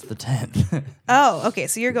is 10th. the 10th. Oh, okay.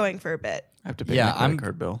 So you're going for a bit. I have to pay Yeah, my credit I'm-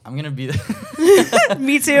 card bill. I'm going to be there.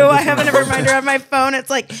 Me too. I have a reminder on my phone. It's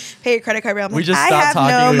like, pay your credit card bill. I'm We like, just I stopped have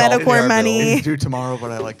talking. no We all paid Metacore our money. It's due tomorrow,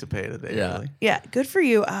 but I like to pay it a day Yeah. early. Yeah, good for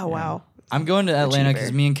you. Oh, wow. I'm going to Atlanta because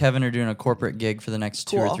cheaper. me and Kevin are doing a corporate gig for the next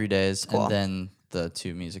 2 or Cool. 3 days, Cool. and then the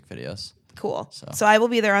 2 music videos. Cool. So. So I will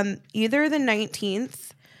be there on either the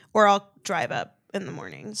 19th or I'll drive up in the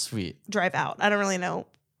mornings. Sweet. Drive out. I don't really know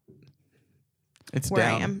It's where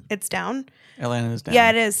down. I am. It's down. Atlanta is down. Yeah,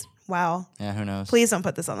 it is. Wow. Yeah, who knows? Please don't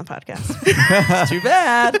put this on the podcast. Too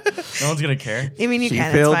bad. No one's gonna care. I mean, you She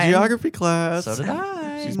can. failed it's fine. geography class. So did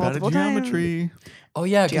I. She's bad at Multiple times. geometry. Oh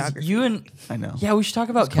yeah, because Geography. you and I know. yeah, we should talk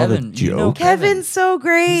about It's called a Kevin. You know joke. Kevin's so He's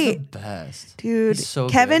great. the best. Dude, He's so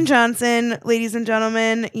Kevin good. Johnson, ladies and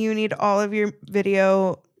gentlemen, you need all of your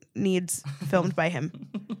video needs filmed by him.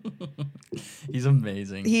 He's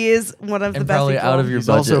amazing. He is one of the And best probably people. out of your He's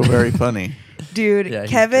budget. also very funny. Dude, Yeah, he's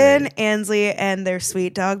Kevin, great. Ansley, and their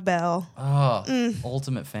sweet dog Belle. Oh,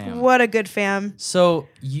 ultimate fam. What a good fam. So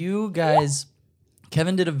you guys,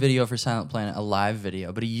 Kevin did a video for Silent Planet, a live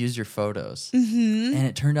video, but he used your photos, and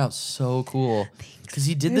it turned out so cool. because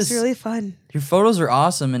he did It was this. really fun. Your photos are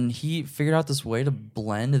awesome, and he figured out this way to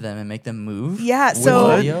blend them and make them move. Yeah, with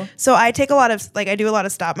so video. so I take a lot of I do a lot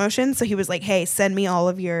of stop motion. So he was like, "Hey, send me all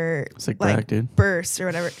of your It's like brag, dude. bursts or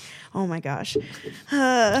whatever." Oh my gosh,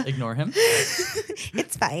 Ignore him.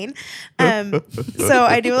 it's fine. So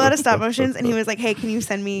I do a lot of stop motions, and he was like, "Hey, can you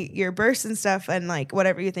send me your bursts and stuff, and like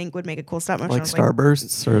whatever you think would make a cool stop motion?" I Like was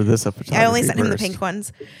starbursts or this a photography I only sent him the burst? pink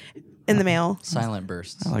ones in the mail. Silent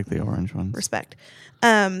bursts. I like the orange ones. Respect.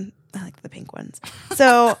 I like the pink ones.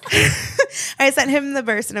 So I sent him the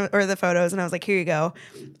burst or the photos, and I was like, "Here you go.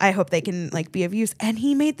 I hope they can like be of use." And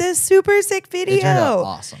he made this super sick video. It turned out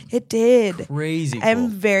awesome. It did. Crazy cool. I'm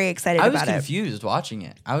very excited I was about it. confused watching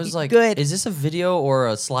it. I was like, Good. is this a video or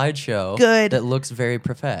a slideshow Good. that looks very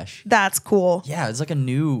profesh? That's cool. Yeah, it's like a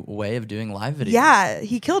new way of doing live videos. Yeah,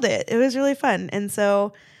 he killed it. It was really fun, and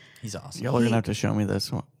so He's awesome. Y'all are gonna have to show me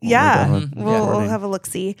this one. yeah, Mhm. we'll recording. have a look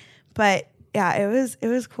see. But yeah, it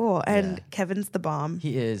was cool, and Yeah. Kevin's the bomb.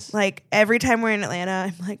 He is. Like every time we're in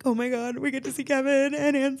Atlanta, I'm like, "Oh my god, we get to see Kevin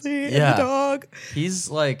and Nancy and Yeah. the dog." He's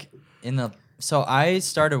like in the. So I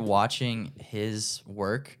started watching his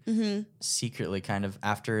work Mm-hmm. secretly, kind of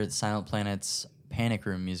after Silent Planet's Panic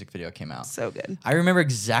Room music video came out. So good. I remember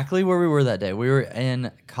exactly where we were that day. We were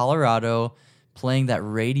in Colorado playing that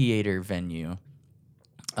Radiator venue.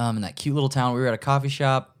 In that cute little town. We were at a coffee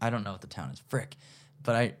shop. I don't know what the town is. Frick.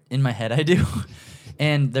 But in my head I do.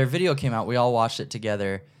 And their video came out. We all watched it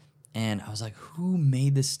together. And I was like, who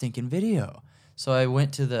made this stinking video? So I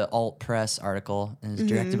went to the Alt Press article, and it's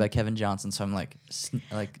directed by Kevin Johnson. So I'm like, This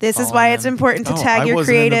is following why it's him. important to Oh, tag I your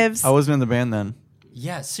wasn't in the- creatives. I wasn't in the band then.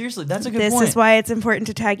 Yeah, seriously, that's a good This point. is why it's important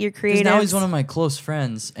to tag your 'Cause creatives. now he's one of my close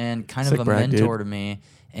friends and kind Sick of a brag, dude. mentor to me.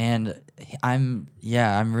 And I'm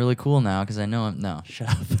really cool now because I know him. No, shut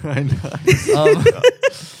up. I know. Um,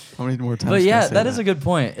 How many more times? but can I yeah, say that is a good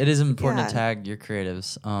point. It is important Yeah. to tag your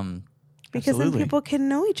creatives. because then absolutely. people can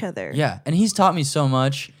know each other. Yeah, and he's taught me so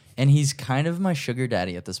much, and he's kind of my sugar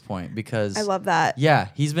daddy at this point because I love that. Yeah,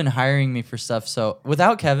 he's been hiring me for stuff. So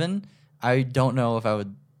without Kevin, I don't know if I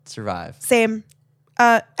would survive. Same.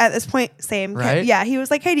 At this point, same. Right? Yeah, he was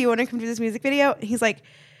like, "Hey, do you want to come do this music video?" And he's like,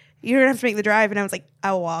 "You don't have to make the drive." And I was like,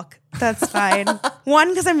 "I'll walk. That's fine." One,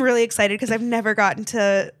 because I'm really excited because I've never gotten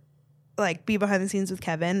to like be behind the scenes with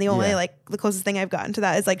Kevin. The only Yeah. like the closest thing I've gotten to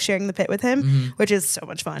that is like sharing the pit with him, which is so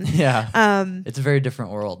much fun. Yeah, it's a very different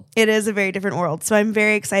world. It is a very different world. So I'm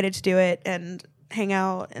very excited to do it and hang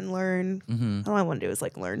out and learn. All I want to do is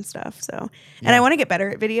like learn stuff. So, and I want to get better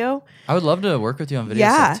at video. I would love to work with you on video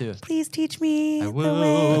Yeah. stuff too. Please teach me. I the will.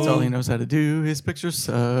 way. That's all he knows how to do. His pictures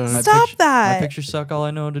suck. My Stop that. My pictures suck. All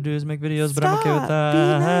I know to do is make videos, but I'm okay with Stop. Be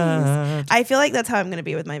that. nice. I feel like that's how I'm going to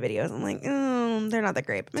be with my videos. I'm like, they're not that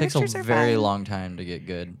great. But my Takes a pictures are very fine. long time to get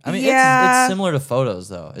good. I mean, Yeah. it's similar to photos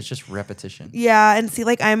though. It's just repetition. Yeah, and see,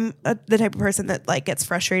 like I'm the type of person that like gets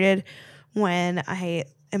frustrated when I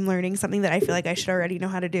am learning something that I feel like I should already know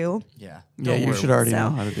how to do. Yeah. Yeah, Don't you worry. should already So-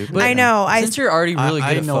 know how to do. But I know. Since you're already really good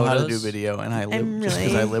I at know photos, how to do video, and I live I'm just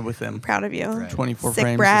because really I live with him. Proud of you. Right. 24 Sick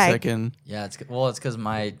frames brag. a second. Yeah, it's because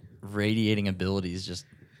my radiating abilities just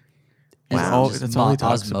Wow. just That's all he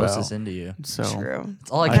talks osmosis about. into you. So True. It's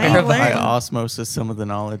all I I, care Now you about. I learn. osmosis some of the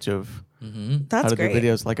knowledge of That's how to great. do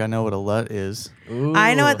videos. Like I know what a LUT is. Ooh.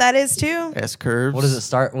 I know what that is too. S curves. What does it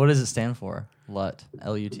start? What does it stand for? LUT.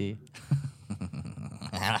 LUT.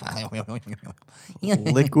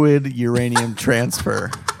 Liquid uranium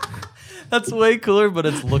transfer. That's way cooler, but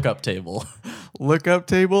it's lookup table. Lookup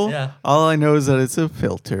table. Yeah. All I know is that it's a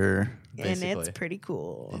filter. And it's Basically. pretty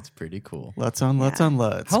cool. It's pretty cool. LUTs on LUTs Yeah. on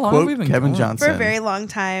LUTs. How long Quote have we been Kevin going? Johnson. For a very long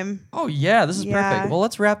time. Oh yeah, this is Yeah. perfect. Well,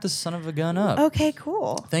 let's wrap this son of a gun up. Okay,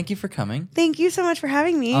 cool. Thank you for coming. Thank you so much for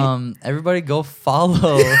having me. Everybody go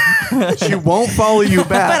follow. She won't follow you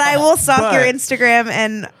back. but I will stalk your But Instagram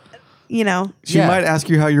and, you know, She Yeah. might ask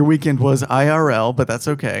you how your weekend was IRL, but that's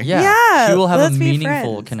okay. Yeah, Yeah, she will have a let's be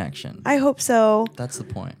meaningful friends. connection. I hope so. That's the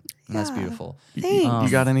point. And that's Yeah. beautiful. Thanks. You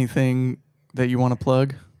got anything that you want to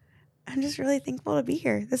plug? I'm just really thankful to be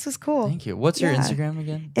here. This was cool. Thank you. What's your Yeah. Instagram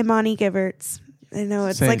again? Imani Giverts. I know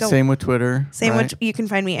it's Same, like a same with Twitter. same right? which you can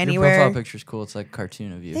find me Your anywhere. profile picture's cool. It's like a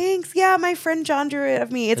cartoon of you. Thanks. Yeah, my friend John drew it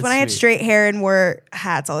of me. It's That's when I had sweet. straight hair and wore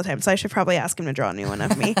hats all the time. So I should probably ask him to draw a new one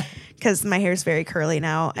of me because my hair's very curly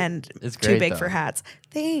now and It's too great, big though. for hats.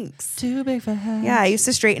 Thanks. Too big for hats. Yeah, I used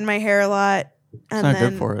to straighten my hair a lot. And not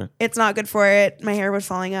good then for it. It's not good for it. My hair was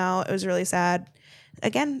falling out. It was really sad.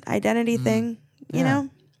 Again, identity thing. You Yeah. know,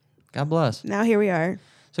 God bless. now here we are.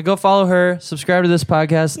 So go follow her, subscribe to this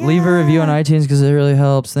podcast, leave a review on Yeah. iTunes because it really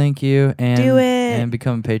helps. Thank you. And Do it. And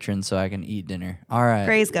become a patron so I can eat dinner. All right.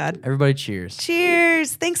 Praise God. Everybody cheers.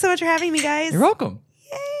 Cheers. Thanks so much for having me, guys. You're welcome.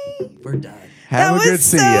 Yay. We're done. Have a good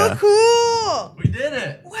see so ya. cool. We did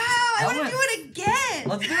it. Wow, I want went- to do it again.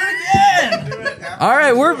 Let's do it again. All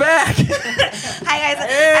right, we're back. Hi guys, I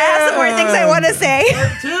have some more things I want to say.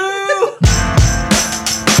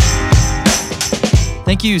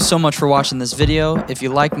 Thank you so much for watching this video. If you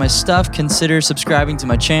like my stuff, consider subscribing to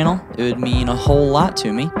my channel. It would mean a whole lot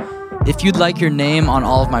to me. If you'd like your name on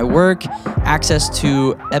all of my work, access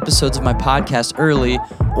to episodes of my podcast early,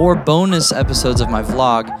 or bonus episodes of my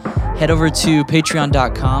vlog, head over to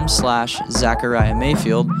patreon.com/Zachariah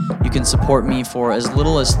Mayfield. You can support me for as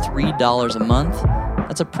little as $3 a month.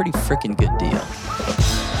 That's a pretty freaking good deal.